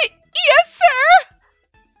 Yes, sir!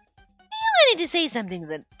 You wanted to say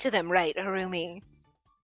something to them, right, Harumi?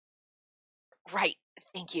 Right,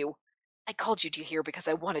 thank you. I called you to here because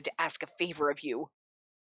I wanted to ask a favor of you.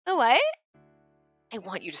 A what? I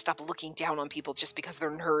want you to stop looking down on people just because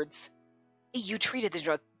they're nerds. You treated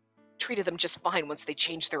them just fine once they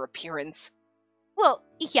changed their appearance. Well,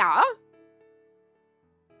 yeah.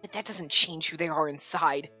 But that doesn't change who they are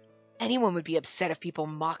inside. Anyone would be upset if people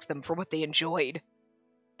mocked them for what they enjoyed.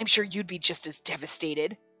 I'm sure you'd be just as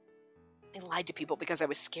devastated. I lied to people because I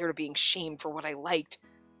was scared of being shamed for what I liked,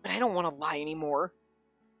 but I don't want to lie anymore.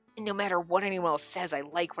 And no matter what anyone else says, I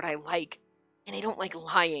like what I like, and I don't like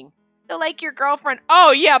lying. So like your girlfriend.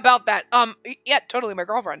 Oh, yeah, about that. Yeah, totally my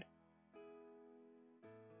girlfriend.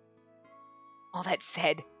 All that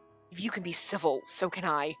said, if you can be civil, so can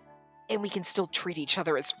I. And we can still treat each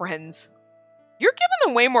other as friends. You're giving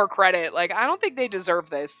them way more credit. Like, I don't think they deserve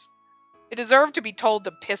this. They deserve to be told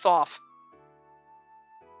to piss off.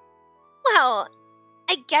 Well,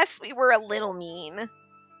 I guess we were a little mean.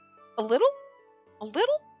 A little? A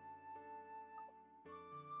little?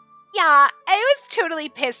 Yeah, I was totally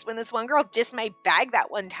pissed when this one girl dissed my bag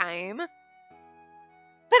that one time. But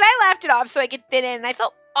I laughed it off so I could fit in, and I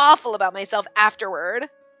felt awful about myself afterward.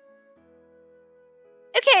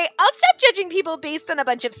 Okay, I'll stop judging people based on a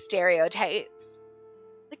bunch of stereotypes.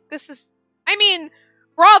 Like, this is... I mean,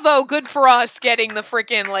 bravo, good for us getting the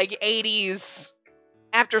freaking, like, 80s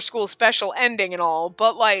after-school special ending and all,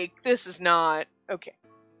 but, like, this is not... Okay.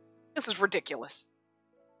 This is ridiculous.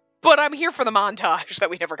 But I'm here for the montage that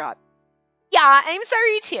we never got. Yeah, I'm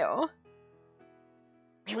sorry too.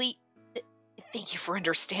 Really? Thank you for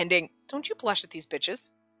understanding. Don't you blush at these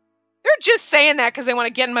bitches. They're just saying that because they want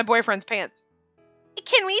to get in my boyfriend's pants.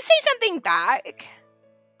 Can we say something back?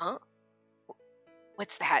 Huh?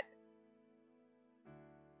 What's that?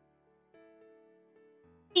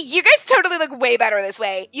 You guys totally look way better this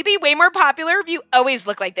way. You'd be way more popular if you always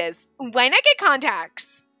look like this. Why not get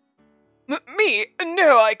contacts? Me?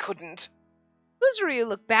 No, I couldn't. Kuzuryu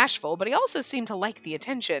looked bashful, but he also seemed to like the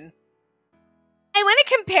attention. I want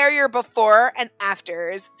to compare your before and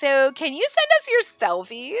afters, so can you send us your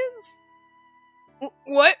selfies?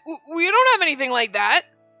 What? We don't have anything like that.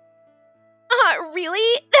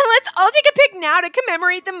 Really? Then let's all take a pic now to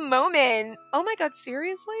commemorate the moment. Oh my god,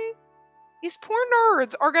 seriously? These poor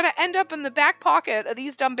nerds are gonna end up in the back pocket of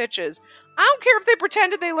these dumb bitches. I don't care if they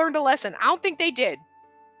pretended they learned a lesson. I don't think they did.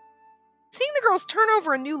 Seeing the girls turn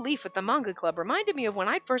over a new leaf at the manga club reminded me of when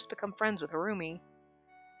I'd first become friends with Harumi.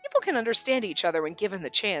 People can understand each other when given the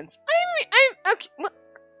chance. Okay.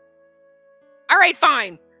 Alright,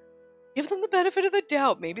 fine. Give them the benefit of the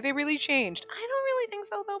doubt. Maybe they really changed. I don't really think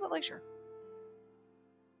so, though, but like, sure.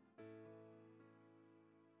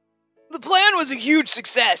 The plan was a huge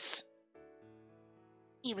success.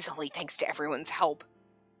 It was only thanks to everyone's help.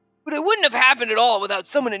 But it wouldn't have happened at all without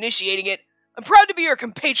someone initiating it. I'm proud to be your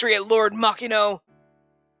compatriot, Lord Makino.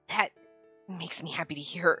 That makes me happy to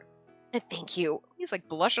hear. Thank you. He's like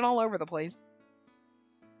blushing all over the place.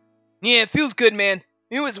 Yeah, it feels good, man.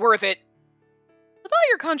 It was worth it. With all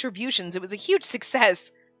your contributions, it was a huge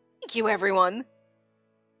success. Thank you, everyone.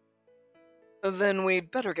 Then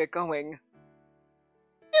we'd better get going.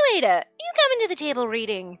 Ueda, you coming to the table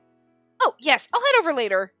reading? Oh, yes, I'll head over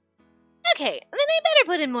later. Okay, then I better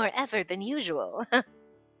put in more effort than usual.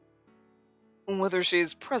 Whether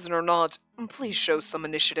she's present or not, please show some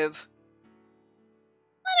initiative.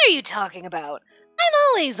 What are you talking about? I'm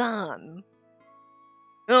always on.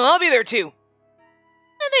 Oh, I'll be there too.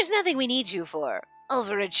 There's nothing we need you for.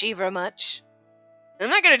 overachiever much. I'm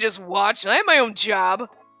not gonna just watch. I have my own job.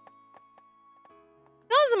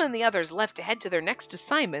 Kazuma and the others left to head to their next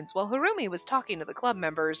assignments while Harumi was talking to the club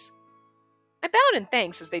members. I bowed in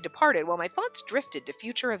thanks as they departed while my thoughts drifted to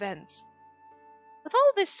future events. With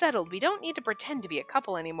all this settled, we don't need to pretend to be a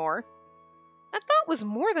couple anymore. That thought was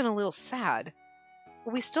more than a little sad.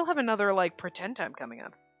 But we still have another, pretend time coming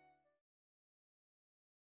up.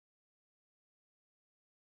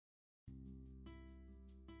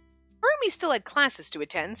 Harumi still had classes to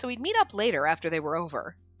attend, so we'd meet up later after they were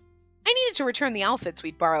over. I needed to return the outfits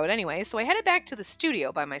we'd borrowed anyway, so I headed back to the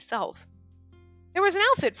studio by myself. There was an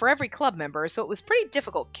outfit for every club member, so it was pretty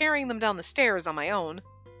difficult carrying them down the stairs on my own.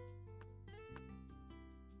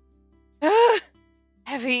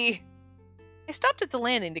 Heavy. I stopped at the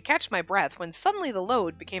landing to catch my breath when suddenly the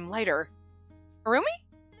load became lighter. Harumi?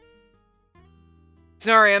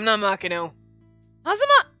 Sorry, I'm not Makino.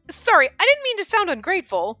 Kazuma? Sorry, I didn't mean to sound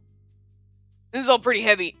ungrateful. This is all pretty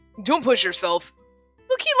heavy. Don't push yourself.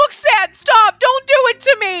 Look, he looks sad. Stop! Don't do it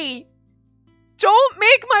to me! Don't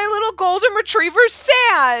make my little golden retriever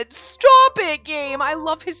sad! Stop it, game! I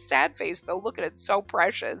love his sad face, though. Look at it, so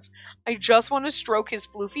precious. I just want to stroke his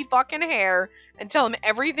floofy fucking hair and tell him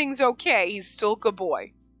everything's okay. He's still a good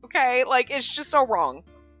boy. Okay? It's just so wrong.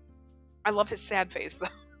 I love his sad face, though.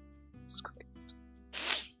 Jesus Christ.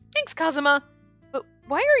 Thanks, Kazuma. But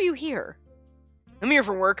why are you here? I'm here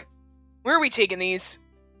for work. Where are we taking these?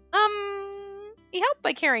 He helped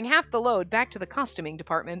by carrying half the load back to the costuming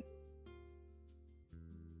department.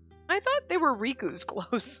 I thought they were Riku's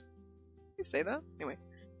clothes. You say that? Anyway.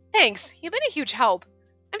 Thanks, you've been a huge help.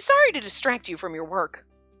 I'm sorry to distract you from your work.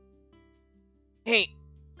 Hey,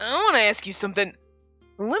 I want to ask you something.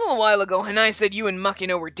 A little while ago, Hanai said you and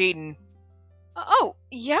Makino were dating. Oh,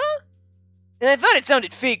 yeah? And I thought it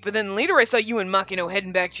sounded fake, but then later I saw you and Makino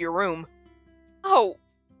heading back to your room. Oh,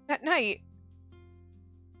 that night.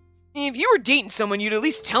 If you were dating someone, you'd at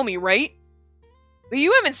least tell me, right? But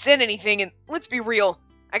you haven't said anything, and let's be real,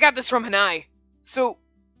 I got this from Hanai. So,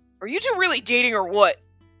 are you two really dating or what?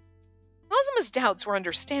 Kazuma's doubts were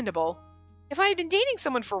understandable. If I had been dating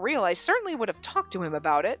someone for real, I certainly would have talked to him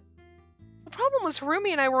about it. The problem was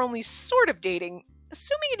Harumi and I were only sort of dating,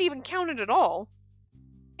 assuming it even counted at all.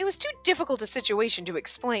 It was too difficult a situation to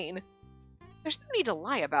explain. There's no need to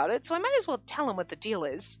lie about it, so I might as well tell him what the deal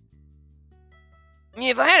is.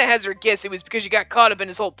 If I had a hazard guess, it was because you got caught up in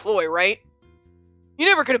his whole ploy, right? You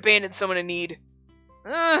never could abandon someone in need.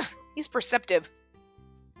 He's perceptive.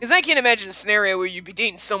 Because I can't imagine a scenario where you'd be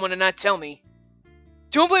dating someone and not tell me.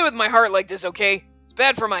 Don't play with my heart like this, okay? It's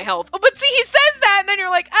bad for my health. Oh, but see, he says that, and then you're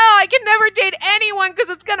like, I can never date anyone because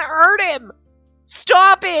it's gonna hurt him.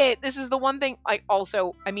 Stop it! This is the one thing I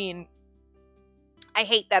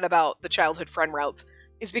hate that about the childhood friend routes,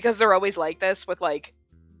 is because they're always like this with,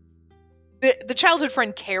 the childhood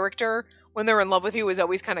friend character, when they're in love with you, is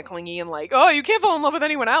always kind of clingy and you can't fall in love with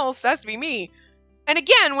anyone else, it has to be me. And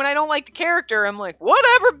again, when I don't like the character, I'm like,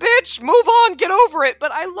 whatever, bitch, move on, get over it.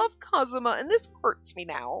 But I love Kazuma, and this hurts me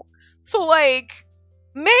now. So, man,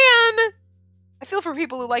 I feel for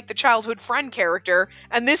people who like the childhood friend character,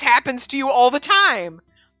 and this happens to you all the time.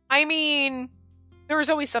 I mean, there's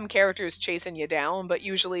always some characters chasing you down, but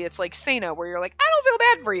usually it's like Sena, where you're like, I don't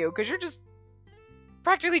feel bad for you, because you're just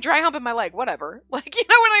practically dry humping my leg, whatever. You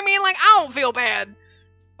know what I mean? I don't feel bad.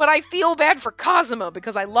 But I feel bad for Kazuma,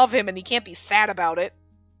 because I love him and he can't be sad about it.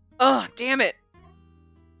 Ugh, damn it.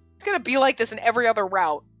 It's gonna be like this in every other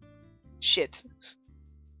route. Shit.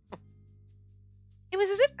 It was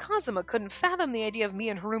as if Kazuma couldn't fathom the idea of me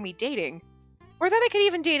and Harumi dating, or that I could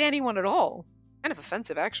even date anyone at all. Kind of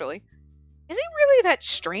offensive, actually. Is it really that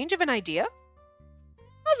strange of an idea?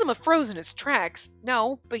 Kazuma froze in his tracks.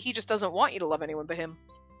 No, but he just doesn't want you to love anyone but him.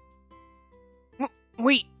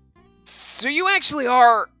 Wait, so you actually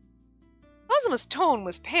are... Kazuma's tone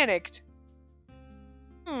was panicked.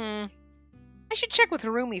 I should check with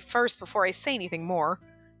Harumi first before I say anything more.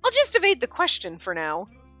 I'll just evade the question for now.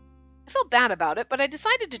 I felt bad about it, but I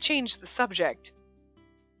decided to change the subject.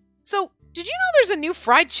 So, did you know there's a new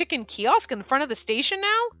fried chicken kiosk in the front of the station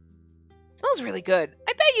now? It smells really good.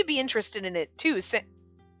 I bet you'd be interested in it, too,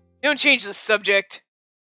 Don't change the subject.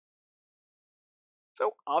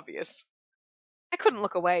 So obvious. I couldn't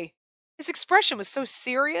look away. His expression was so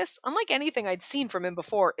serious, unlike anything I'd seen from him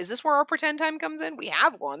before. Is this where our pretend time comes in? We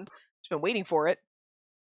have one. I've been waiting for it.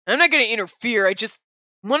 I'm not going to interfere, I just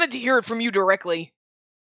wanted to hear it from you directly.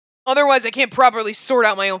 Otherwise, I can't properly sort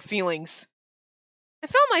out my own feelings. I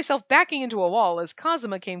felt myself backing into a wall as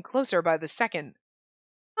Kazuma came closer by the second.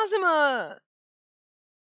 Kazuma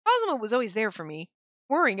was always there for me,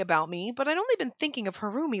 worrying about me, but I'd only been thinking of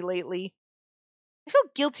Harumi lately. I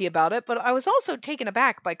feel guilty about it, but I was also taken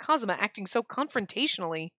aback by Kazuma acting so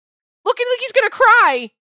confrontationally. Looking like he's gonna cry.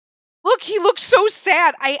 Look, he looks so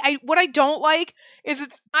sad. What I don't like is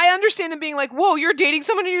I understand him being like, whoa, you're dating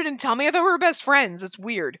someone and you didn't tell me. I thought we were best friends. It's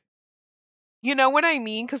weird. You know what I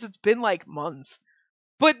mean? Because it's been like months.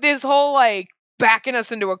 But this whole like backing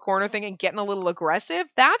us into a corner thing and getting a little aggressive,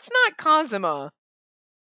 that's not Kazuma.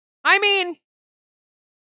 I mean,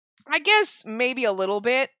 I guess maybe a little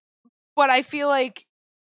bit, but I feel like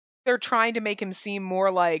they're trying to make him seem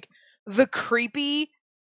more like the creepy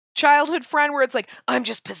childhood friend where it's like, I'm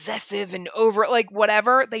just possessive and over, like,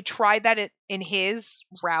 whatever. They tried that in his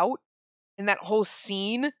route, in that whole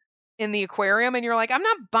scene in the aquarium, and you're like, I'm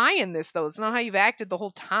not buying this, though. It's not how you've acted the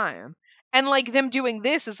whole time. And, like, them doing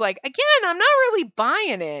this is like, again, I'm not really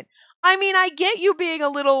buying it. I mean, I get you being a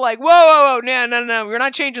little like, whoa, whoa, whoa, no, we're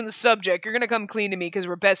not changing the subject. You're going to come clean to me because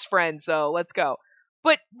we're best friends, so let's go.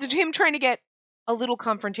 But him trying to get a little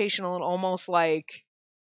confrontational and almost like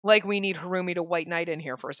we need Harumi to white knight in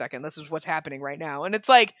here for a second. This is what's happening right now. And it's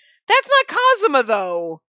like, that's not Kazuma,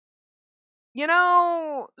 though. You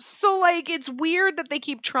know? So, like, it's weird that they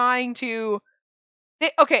keep trying to...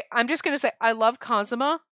 okay, I'm just going to say, I love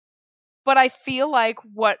Kazuma, but I feel like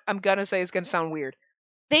what I'm going to say is going to sound weird.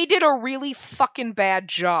 They did a really fucking bad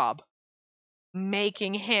job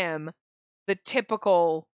making him the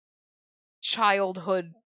typical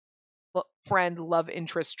childhood friend love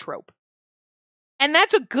interest trope. And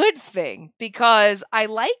that's a good thing because I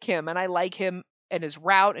like him and his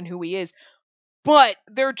route and who he is. But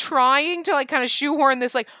they're trying to like kind of shoehorn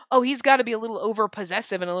this like, oh, he's got to be a little over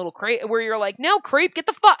possessive and a little creep, where you're like, no, creep, get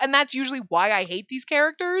the fuck. And that's usually why I hate these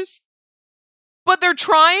characters. But they're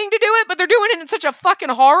trying to do it, but they're doing it in such a fucking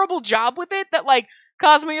horrible job with it that like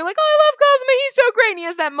Kazuma, you're like, oh, I love Kazuma, he's so great. And he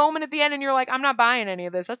has that moment at the end and you're like, I'm not buying any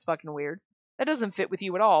of this. That's fucking weird. That doesn't fit with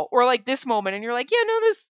you at all. Or like this moment and you're like, yeah, no,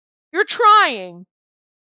 you're trying.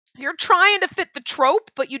 You're trying to fit the trope,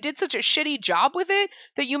 but you did such a shitty job with it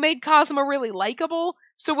that you made Kazuma really likable.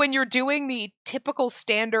 So when you're doing the typical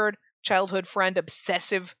standard childhood friend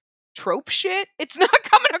obsessive trope shit, it's not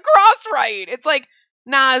coming across right. It's like,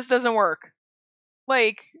 nah, this doesn't work.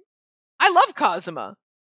 Like, I love Kazuma,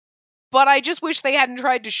 but I just wish they hadn't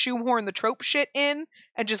tried to shoehorn the trope shit in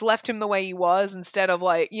and just left him the way he was instead of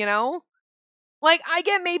like, you know? Like, I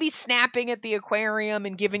get maybe snapping at the aquarium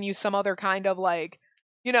and giving you some other kind of like,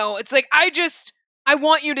 you know, it's like, I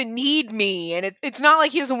want you to need me. And it's not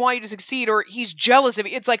like he doesn't want you to succeed or he's jealous of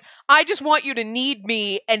you. It's like, I just want you to need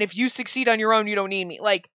me. And if you succeed on your own, you don't need me.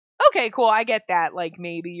 Like, okay, cool. I get that. Like,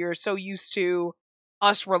 maybe you're so used to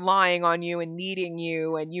us relying on you and needing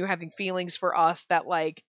you and you having feelings for us that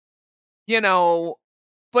like, you know,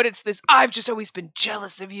 but it's this, I've just always been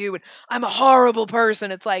jealous of you and I'm a horrible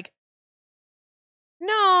person. It's like,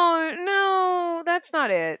 no, that's not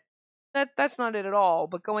it. That's not it at all.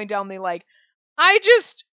 But going down the like,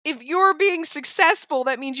 if you're being successful,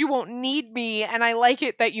 that means you won't need me, and I like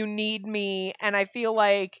it that you need me, and I feel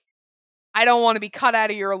like I don't want to be cut out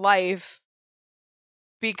of your life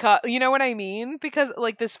because, you know what I mean? Because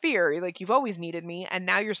like this fear, like you've always needed me, and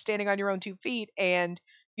now you're standing on your own 2 feet, and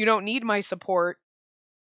you don't need my support,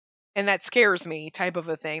 and that scares me type of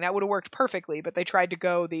a thing. That would have worked perfectly, but they tried to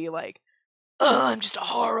go the like, oh, I'm just a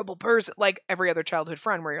horrible person. Like every other childhood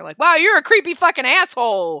friend where you're like, wow, you're a creepy fucking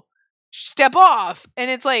asshole. Step off.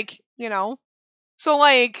 And it's like, you know, so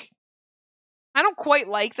like, I don't quite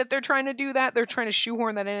like that they're trying to do that. They're trying to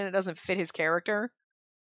shoehorn that in and it doesn't fit his character.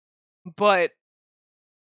 But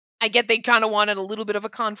I get they kind of wanted a little bit of a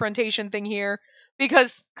confrontation thing here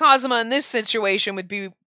because Kazuma in this situation would be,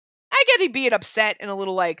 I get he'd be upset and a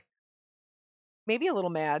little like, maybe a little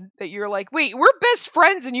mad that you're like, wait, we're best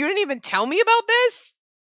friends and you didn't even tell me about this?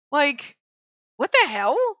 Like, what the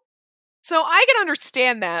hell? So I can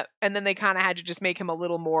understand that. And then they kind of had to just make him a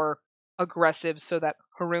little more aggressive so that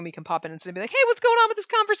Harumi can pop in and be like, hey, what's going on with this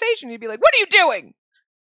conversation? He'd be like, what are you doing?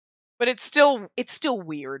 But it's still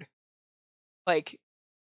weird. Like,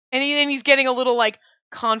 and he's getting a little like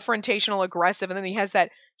confrontational aggressive. And then he has that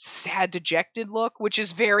sad, dejected look, which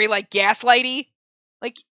is very like gaslighty.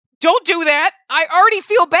 Like, don't do that. I already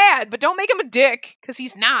feel bad, but don't make him a dick because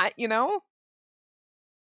he's not, you know?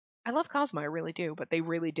 I love Kazuma, I really do, but they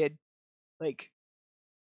really did like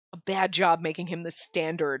a bad job making him the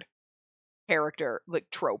standard character, like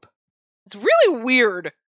trope. It's really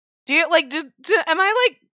weird. Do you like am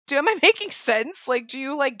I making sense? Like, do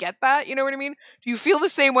you like get that? You know what I mean? Do you feel the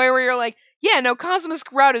same way where you're like, yeah, no, Kazuma's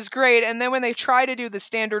route is great, and then when they try to do the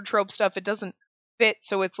standard trope stuff, it doesn't fit,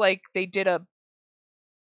 so it's like they did a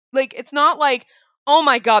like, it's not like, oh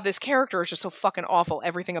my god, this character is just so fucking awful,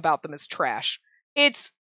 everything about them is trash.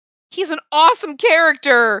 It's, he's an awesome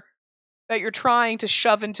character that you're trying to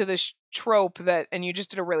shove into this trope and you just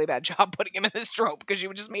did a really bad job putting him in this trope because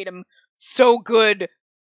you just made him so good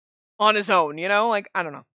on his own, you know? Like, I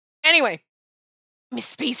don't know. Anyway,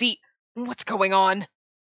 Miss Spacey, what's going on?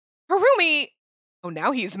 Harumi! Oh,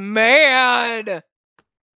 now he's mad!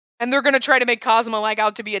 And they're gonna try to make Kazuma, like,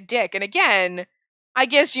 out to be a dick. And again, I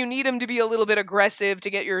guess you need him to be a little bit aggressive to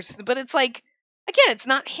get your... But it's like, again, it's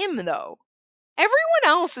not him, though. Everyone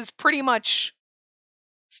else is pretty much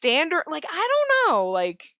standard. Like, I don't know.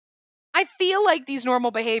 Like, I feel like these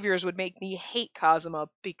normal behaviors would make me hate Kazuma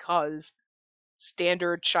because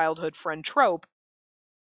standard childhood friend trope.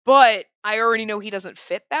 But I already know he doesn't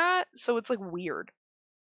fit that, so it's, like, weird.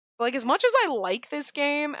 Like, as much as I like this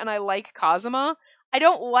game and I like Kazuma, I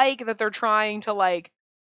don't like that they're trying to, like,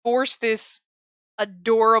 force this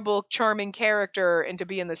adorable, charming character into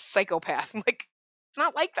being this psychopath. Like, it's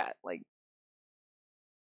not like that. Like,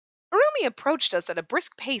 Harumi approached us at a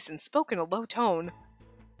brisk pace and spoke in a low tone.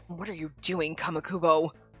 What are you doing,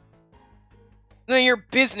 Kamakubo? None of your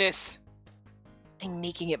business. I'm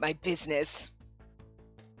making it my business.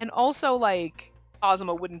 And also, like,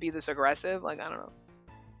 Kazuma wouldn't be this aggressive. Like, I don't know.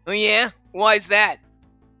 Oh yeah? Why's that?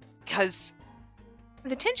 Because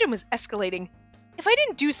the tension was escalating. If I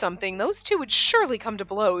didn't do something, those two would surely come to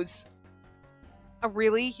blows. Oh,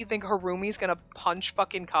 really? You think Harumi's gonna punch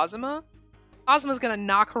fucking Kazuma? Kazuma's gonna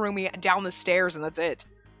knock Harumi down the stairs and that's it.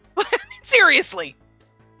 I mean, seriously!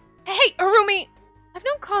 Hey, Harumi! I've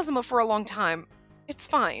known Kazuma for a long time. It's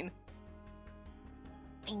fine.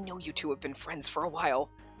 I know you two have been friends for a while,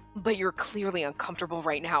 but you're clearly uncomfortable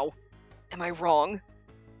right now. Am I wrong?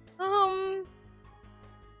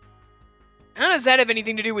 How does that have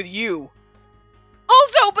anything to do with you?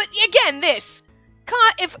 Also, but again, this.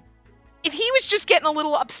 If he was just getting a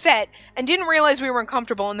little upset and didn't realize we were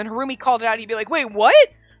uncomfortable and then Harumi called it out, he'd be like, wait, what?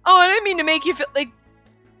 Oh, I didn't mean to make you feel like...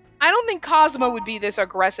 I don't think Kazuma would be this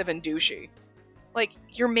aggressive and douchey. Like,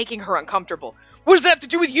 you're making her uncomfortable. What does that have to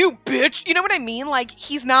do with you, bitch? You know what I mean? Like,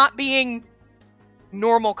 he's not being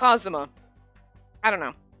normal Kazuma. I don't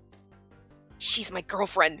know. She's my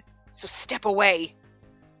girlfriend, so step away.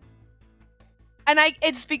 And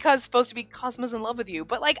it's because it's supposed to be Kazuma's in love with you.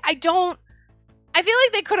 But, like, I feel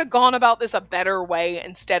like they could have gone about this a better way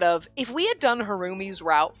instead of... If we had done Harumi's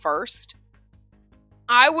route first,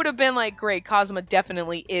 I would have been like, great, Kazuma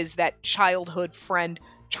definitely is that childhood friend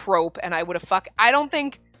trope. And I would have I don't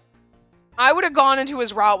think... I would have gone into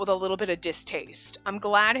his route with a little bit of distaste. I'm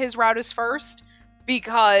glad his route is first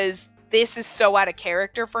because this is so out of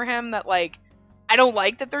character for him that, like, I don't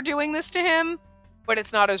like that they're doing this to him. But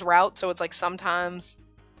it's not his route, so it's like sometimes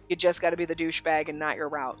you just gotta be the douchebag and not your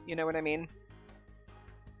route. You know what I mean?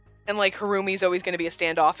 And like Harumi's always gonna be a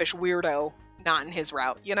standoffish weirdo, not in his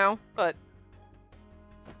route, you know? But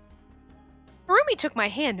Harumi took my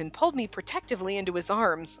hand and pulled me protectively into his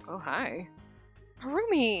arms. Oh, hi.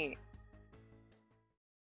 Harumi.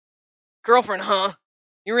 Girlfriend, huh?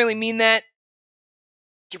 You really mean that?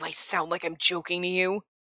 Do I sound like I'm joking to you?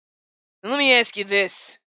 And let me ask you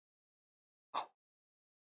this.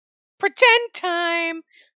 Pretend time!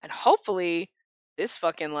 And hopefully, this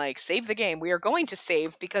fucking, like, save the game. We are going to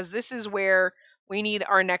save, because this is where we need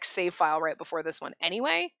our next save file right before this one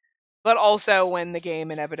anyway. But also when the game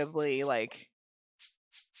inevitably, like,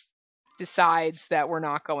 decides that we're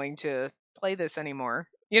not going to play this anymore.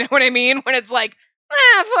 You know what I mean? When it's like,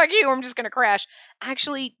 fuck you, I'm just gonna crash.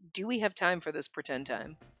 Actually, do we have time for this pretend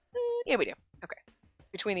time? Yeah, we do. Okay.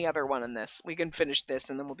 Between the other one and this, we can finish this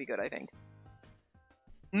and then we'll be good, I think.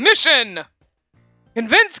 Mission!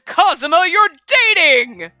 Convince Kazuma you're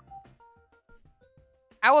dating!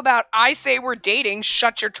 How about I say we're dating,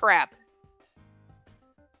 shut your trap?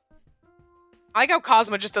 I like how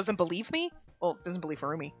Kazuma just doesn't believe me. Well, doesn't believe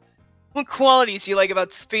Harumi. What qualities do you like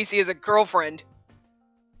about Spacey as a girlfriend?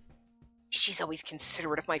 She's always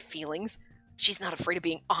considerate of my feelings. She's not afraid of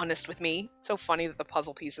being honest with me. It's so funny that the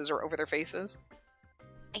puzzle pieces are over their faces.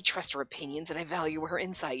 I trust her opinions and I value her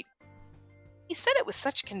insight. He said it with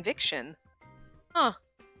such conviction. Huh.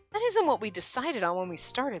 That isn't what we decided on when we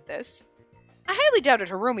started this. I highly doubted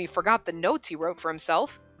Harumi forgot the notes he wrote for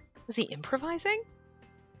himself. Was he improvising?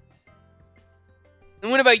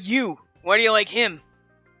 And what about you? Why do you like him?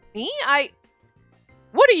 Me?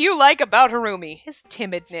 What do you like about Harumi? His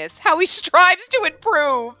timidness. How he strives to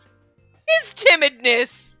improve. His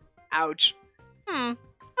timidness. Ouch. How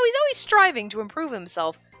he's always striving to improve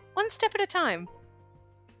himself, one step at a time.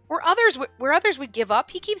 Where others would give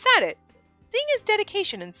up, he keeps at it. Seeing his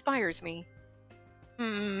dedication inspires me.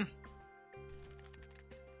 I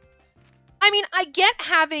mean, I get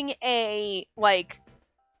having a, like,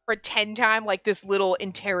 pretend time, like this little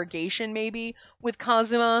interrogation maybe with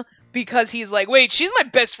Kazuma, because he's like, wait, she's my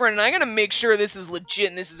best friend and I gotta make sure this is legit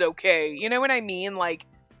and this is okay. You know what I mean? Like,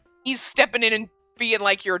 he's stepping in and being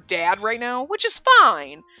like your dad right now, which is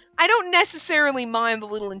fine. I don't necessarily mind the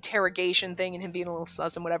little interrogation thing and him being a little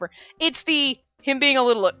sus and whatever. It's him being a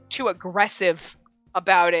little too aggressive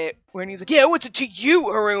about it, when he's like, yeah, what's it to you,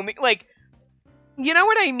 Harumi? Like, you know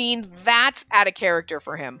what I mean? That's out of character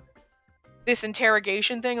for him. This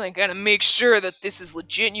interrogation thing, like, gotta make sure that this is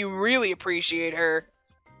legit and you really appreciate her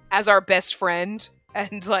as our best friend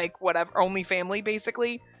and, like, whatever, only family,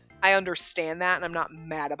 basically. I understand that, and I'm not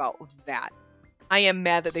mad about that. I am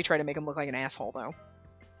mad that they try to make him look like an asshole, though.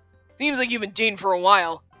 Seems like you've been dating for a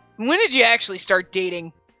while. When did you actually start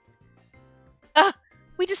dating?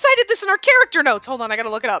 We decided this in our character notes. Hold on, I gotta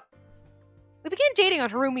look it up. We began dating on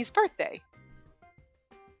Harumi's birthday.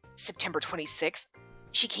 September 26th.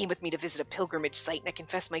 She came with me to visit a pilgrimage site, and I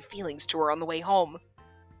confessed my feelings to her on the way home.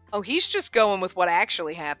 Oh, he's just going with what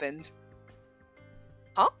actually happened.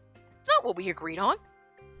 Huh? It's not what we agreed on.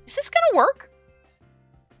 Is this gonna work?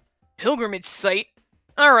 Pilgrimage site?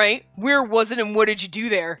 Alright, where was it and what did you do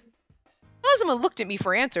there? Kazuma looked at me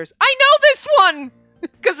for answers. I know this one!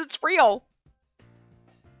 Because it's real.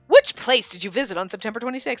 Which place did you visit on September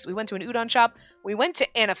 26th? We went to an udon shop. We went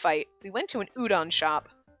to Anaphyte. We went to an udon shop.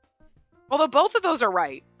 Although both of those are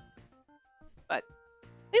right. But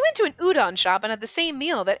we went to an udon shop and had the same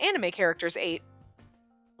meal that anime characters ate.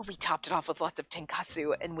 We topped it off with lots of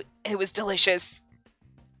tenkatsu, and it was delicious.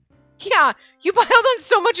 Yeah, you piled on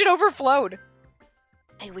so much it overflowed.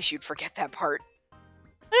 I wish you'd forget that part.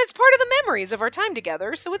 But it's part of the memories of our time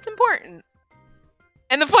together, so it's important.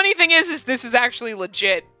 And the funny thing is this is actually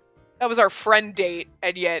legit. That was our friend date,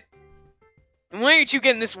 and yet... Why aren't you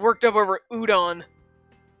getting this worked up over udon?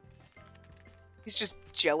 He's just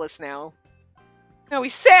jealous now. No,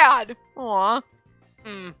 he's sad! Aww.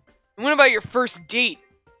 And what about your first date?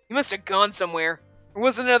 You must have gone somewhere. Or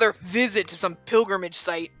was it another visit to some pilgrimage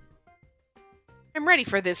site? I'm ready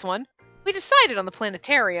for this one. We decided on the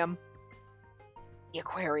planetarium. The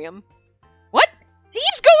aquarium. What? He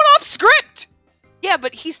keeps going off script! Yeah,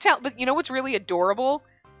 but but you know what's really adorable?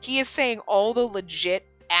 He is saying all the legit,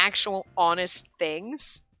 actual, honest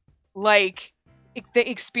things. Like, the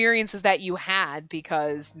experiences that you had,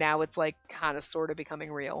 because now it's like kind of sort of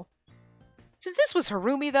becoming real. Since this was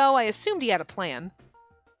Harumi, though, I assumed he had a plan.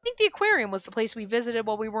 I think the aquarium was the place we visited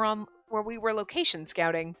while we were location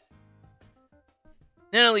scouting.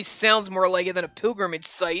 That at least sounds more like it than a pilgrimage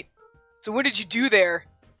site. So what did you do there?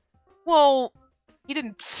 Well, he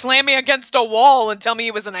didn't slam me against a wall and tell me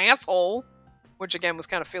he was an asshole. Which, again, was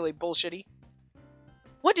kind of fairly bullshitty.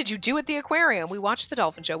 What did you do at the aquarium? We watched the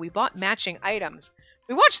dolphin show. We bought matching items.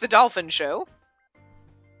 We watched the dolphin show.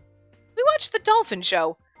 We watched the dolphin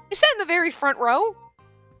show. We sat in the very front row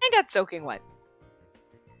and got soaking wet.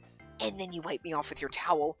 And then you wiped me off with your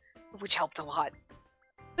towel, which helped a lot.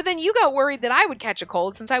 But then you got worried that I would catch a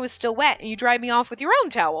cold since I was still wet, and you dried me off with your own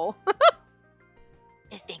towel.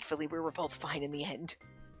 And thankfully, we were both fine in the end.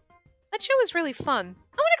 That show was really fun.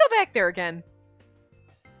 I want to go back there again.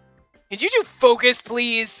 Could you do focus,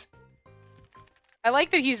 please? I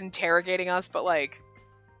like that he's interrogating us, but, like,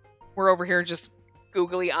 we're over here just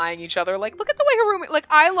googly eyeing each other. Like, look at the way Harumi... Like,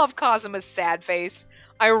 I love Kazuma's sad face.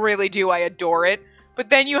 I really do. I adore it. But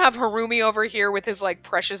then you have Harumi over here with his, like,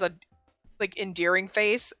 precious, like, endearing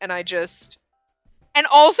face, and I just... And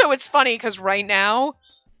also, it's funny, because right now,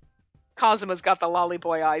 Kazuma's got the lolly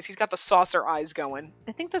boy eyes. He's got the saucer eyes going.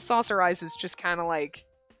 I think the saucer eyes is just kind of, like,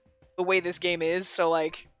 the way this game is, so,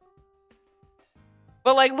 like...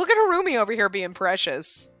 But, like, look at Harumi over here being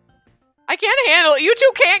precious. I can't handle it. You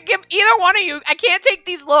two can't give either one of you. I can't take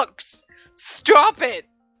these looks. Stop it.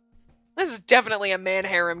 This is definitely a man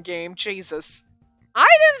harem game. Jesus. I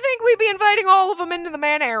didn't think we'd be inviting all of them into the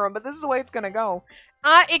man harem, but this is the way it's going to go.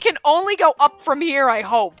 It can only go up from here, I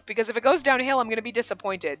hope. Because if it goes downhill, I'm going to be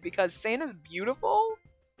disappointed. Because Sana's beautiful.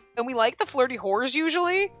 And we like the flirty whores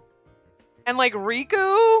usually. And, like,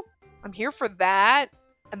 Riku. I'm here for that.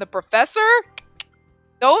 And the professor.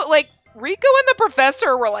 Though, like, Riku and the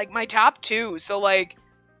professor were, like, my top two. So, like,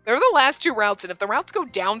 they're the last two routes. And if the routes go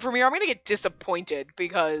down from here, I'm going to get disappointed.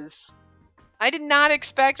 Because I did not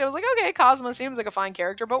expect... I was like, okay, Kazuma seems like a fine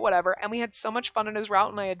character, but whatever. And we had so much fun on his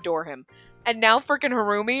route, and I adore him. And now freaking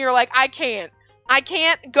Harumi, you're like, I can't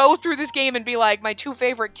go through this game and be like, my two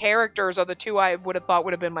favorite characters are the two I would have thought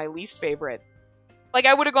would have been my least favorite. Like,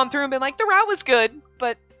 I would have gone through and been like, the route was good,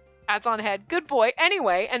 but... Hats on head, good boy,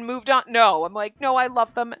 anyway, and moved on. No, I'm like, no, I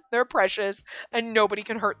love them, they're precious, and nobody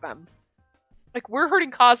can hurt them. Like, we're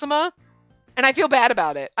hurting Kazuma, And I feel bad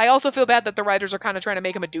about it. I also feel bad that the writers are kind of trying to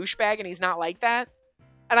make him a douchebag and he's not like that.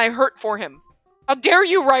 And I hurt for him. How dare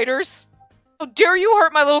you, writers? How dare you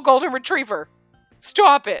hurt my little golden retriever?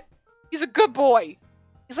 Stop it. He's a good boy.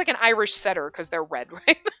 He's like an Irish setter because they're red,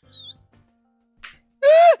 right?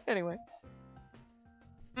 Anyway.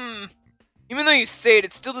 Even though you say it,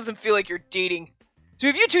 it still doesn't feel like you're dating. So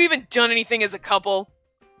have you two even done anything as a couple?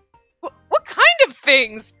 What kind of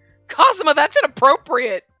things? Cosima, that's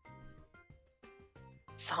inappropriate.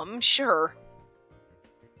 Some, sure.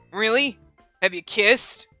 Really? Have you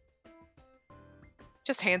kissed?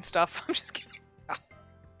 Just hand stuff. I'm just kidding.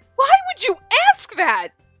 Why would you ask that?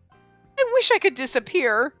 I wish I could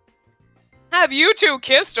disappear. Have you two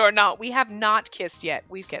kissed or not? We have not kissed yet.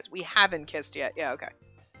 We've kissed. We haven't kissed yet. Yeah, okay.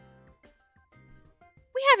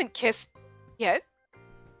 We haven't kissed yet.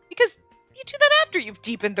 Because you do that after you've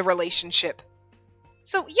deepened the relationship.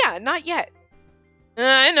 So, yeah, not yet.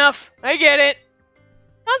 Enough. I get it.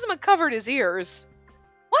 Cosima covered his ears.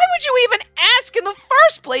 Why would you even ask in the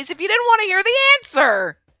first place if you didn't want to hear the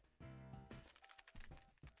answer?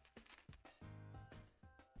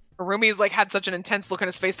 Harumi's like had such an intense look on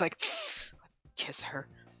his face, like, kiss her.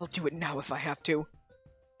 I'll do it now if I have to.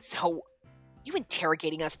 So, you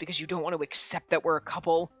interrogating us because you don't want to accept that we're a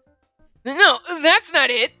couple? No, that's not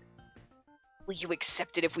it. Will you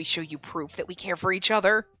accept it if we show you proof that we care for each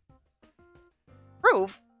other?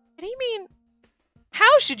 Proof? What do you mean?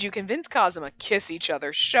 How should you convince Cosima? Kiss each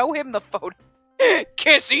other. Show him the photo.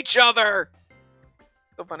 Kiss each other!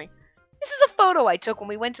 So funny. This is a photo I took when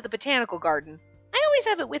we went to the botanical garden. I always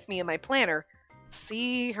have it with me in my planner.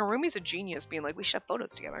 See, Harumi's a genius being like, we should have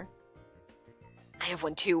photos together. I have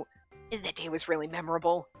one too. That day was really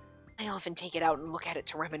memorable. I often take it out and look at it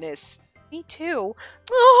to reminisce. Me too.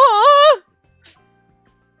 Aww!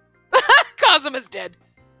 Cosima's dead.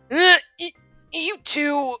 You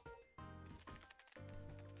two...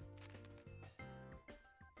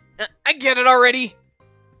 I get it already.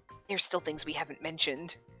 There's still things we haven't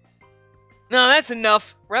mentioned. No, that's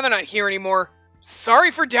enough. Rather not hear anymore.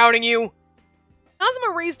 Sorry for doubting you.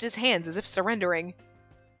 Cosima raised his hands as if surrendering.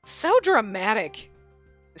 So dramatic.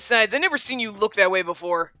 Besides, I've never seen you look that way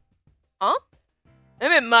before. Huh? I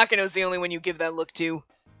bet Makino's the only one you give that look to.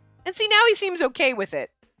 And see, now he seems okay with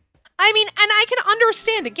it. I mean, and I can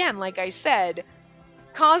understand, again, like I said,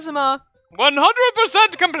 Cosima...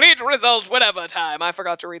 100% complete result, whatever time. I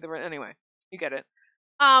forgot to read the... Anyway, you get it.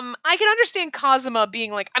 I can understand Cosima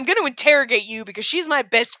being like, I'm going to interrogate you because she's my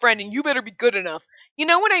best friend and you better be good enough. You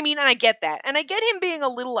know what I mean? And I get that. And I get him being a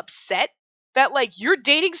little upset that, like, you're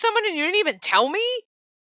dating someone and you didn't even tell me?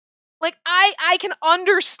 Like, I can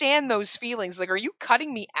understand those feelings. Like, are you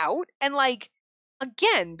cutting me out? And, like,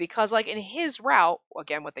 again, because, like, in his route,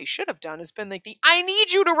 again, what they should have done has been, like, I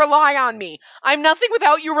need you to rely on me. I'm nothing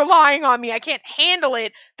without you relying on me. I can't handle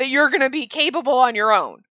it that you're going to be capable on your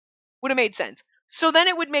own. Would have made sense. So then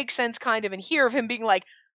it would make sense kind of in here of him being like,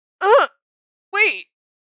 wait,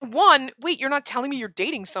 you're not telling me you're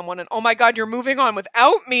dating someone and oh my god, you're moving on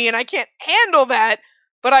without me and I can't handle that,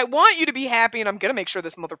 but I want you to be happy and I'm going to make sure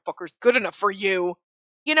this motherfucker's good enough for you.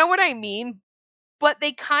 You know what I mean? But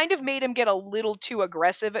they kind of made him get a little too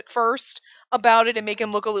aggressive at first about it and make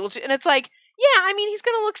him look a little too, and it's like, yeah, I mean, he's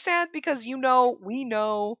going to look sad because, we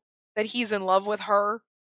know that he's in love with her,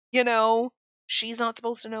 she's not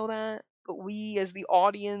supposed to know that. But we, as the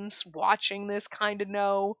audience watching this, kind of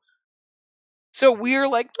know. So we're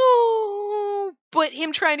like, oh. But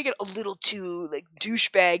him trying to get a little too, like,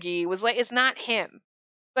 douchebaggy was like, it's not him.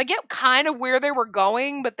 So I get kind of where they were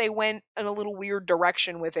going, but they went in a little weird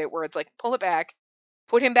direction with it, where it's like, pull it back,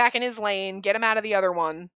 put him back in his lane, get him out of the other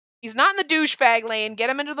one. He's not in the douchebag lane,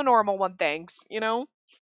 get him into the normal one, thanks,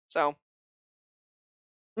 So,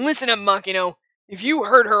 listen up, Makino. If you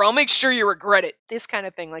hurt her, I'll make sure you regret it. This kind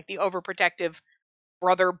of thing, like the overprotective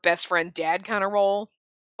brother, best friend, dad kind of role.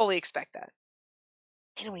 Fully expect that.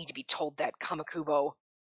 I don't need to be told that, Kamakubo.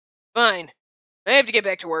 Fine. I have to get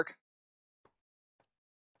back to work.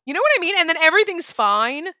 You know what I mean? And then everything's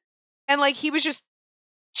fine. And like he was just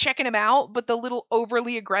checking him out, but the little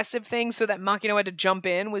overly aggressive thing so that Makino had to jump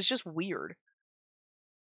in was just weird.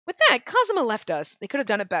 With that, Cosima left us. They could have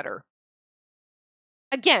done it better.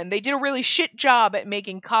 Again, they did a really shit job at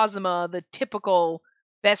making Cosima the typical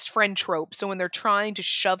best friend trope. So when they're trying to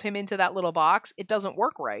shove him into that little box, it doesn't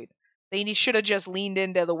work right. They should have just leaned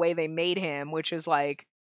into the way they made him, which is like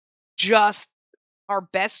just our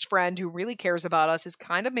best friend who really cares about us, is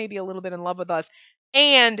kind of maybe a little bit in love with us,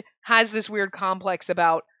 and has this weird complex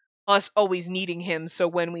about us always needing him. So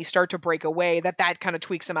when we start to break away, that kind of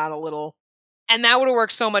tweaks him out a little. And that would have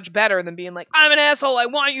worked so much better than being like, I'm an asshole, I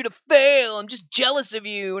want you to fail, I'm just jealous of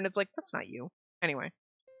you. And it's like, that's not you. Anyway.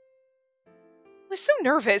 I was so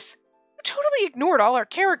nervous. I totally ignored all our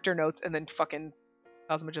character notes. And then fucking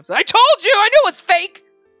Cosmo jumps in. I told you! I knew it's fake!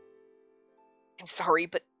 I'm sorry,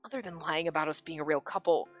 but other than lying about us being a real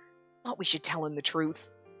couple, I thought we should tell him the truth.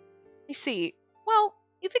 You see, well,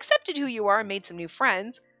 you've accepted who you are and made some new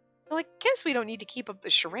friends, so I guess we don't need to keep up the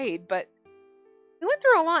charade, but we went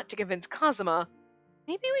through a lot to convince Kazuma.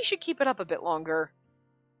 Maybe we should keep it up a bit longer.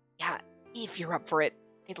 Yeah, if you're up for it,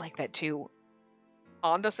 I'd like that too.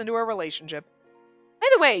 Bond us into a relationship. By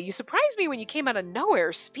the way, you surprised me when you came out of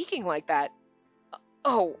nowhere speaking like that.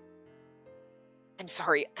 Oh. I'm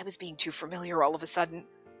sorry, I was being too familiar all of a sudden.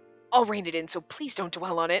 I'll rein it in, so please don't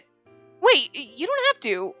dwell on it. Wait, you don't have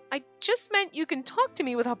to. I just meant you can talk to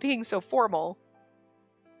me without being so formal.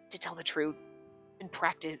 To tell the truth, I've been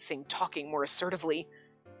practicing talking more assertively.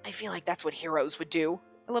 I feel like that's what heroes would do.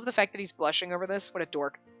 I love the fact that he's blushing over this. What a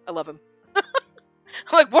dork. I love him. I'm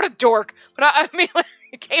like, what a dork. But I mean, like,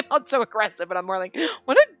 it came out so aggressive, but I'm more like,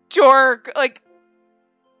 what a dork. Like,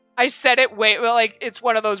 I said it like, it's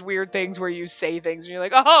one of those weird things where you say things and you're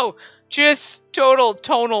like, oh, just total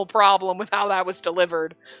tonal problem with how that was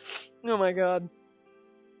delivered. Oh my god.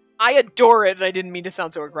 I adore it, and I didn't mean to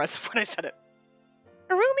sound so aggressive when I said it.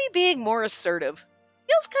 Harumi being more assertive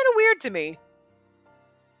feels kind of weird to me.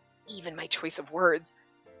 Even my choice of words.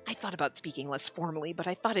 I thought about speaking less formally, but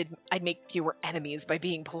I thought I'd make fewer enemies by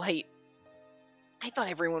being polite. I thought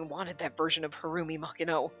everyone wanted that version of Harumi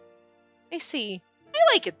Makino. I see.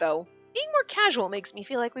 I like it, though. Being more casual makes me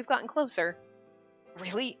feel like we've gotten closer.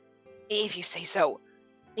 Really? If you say so.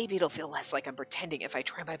 Maybe it'll feel less like I'm pretending if I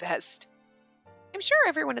try my best. I'm sure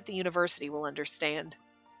everyone at the university will understand.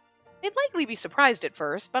 They'd likely be surprised at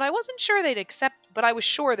first, but I was sure they'd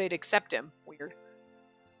accept him. Weird.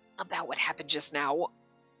 About what happened just now.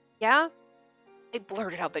 Yeah? I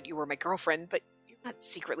blurted out that you were my girlfriend, but you're not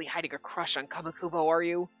secretly hiding a crush on Kamakubo, are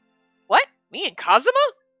you? What? Me and Kazuma?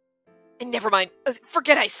 And never mind.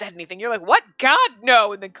 Forget I said anything. You're like, what? God,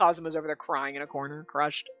 no! And then Kazuma's over there crying in a corner,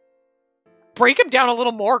 crushed. Break him down a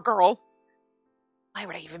little more, girl. Why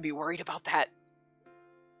would I even be worried about that?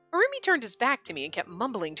 Harumi turned his back to me and kept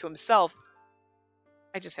mumbling to himself.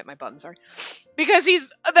 I just hit my button, sorry. Because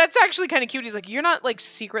that's actually kind of cute. He's like, you're not like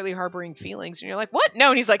secretly harboring feelings. And you're like, what? No.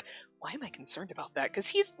 And he's like, why am I concerned about that?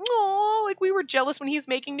 Because like we were jealous when he's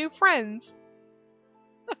making new friends.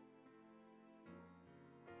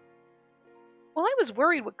 While I was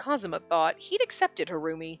worried what Kazuma thought, he'd accepted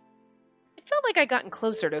Harumi. It felt like I'd gotten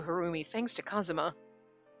closer to Harumi thanks to Kazuma.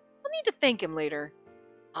 I'll need to thank him later.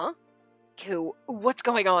 Huh? Ku, what's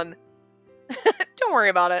going on? Don't worry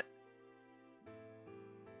about it.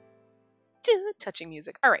 Touching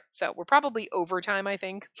music. Alright, so we're probably overtime, I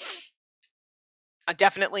think.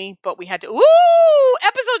 Definitely, but we had to... Ooh!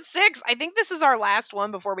 Episode 6! I think this is our last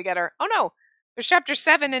one before we get our... Oh no! There's chapter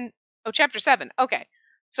 7 and... Oh, chapter 7. Okay.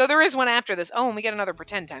 So there is one after this. Oh, and we get another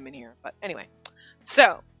pretend time in here. But anyway.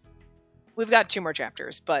 So, we've got 2 more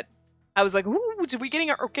chapters, but I was like, ooh, are we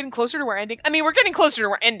getting closer to our ending? I mean, we're getting closer to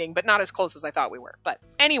our ending, but not as close as I thought we were. But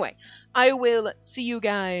anyway, I will see you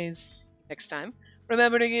guys next time.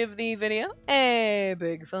 Remember to give the video a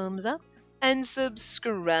big thumbs up and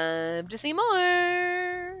subscribe to see more.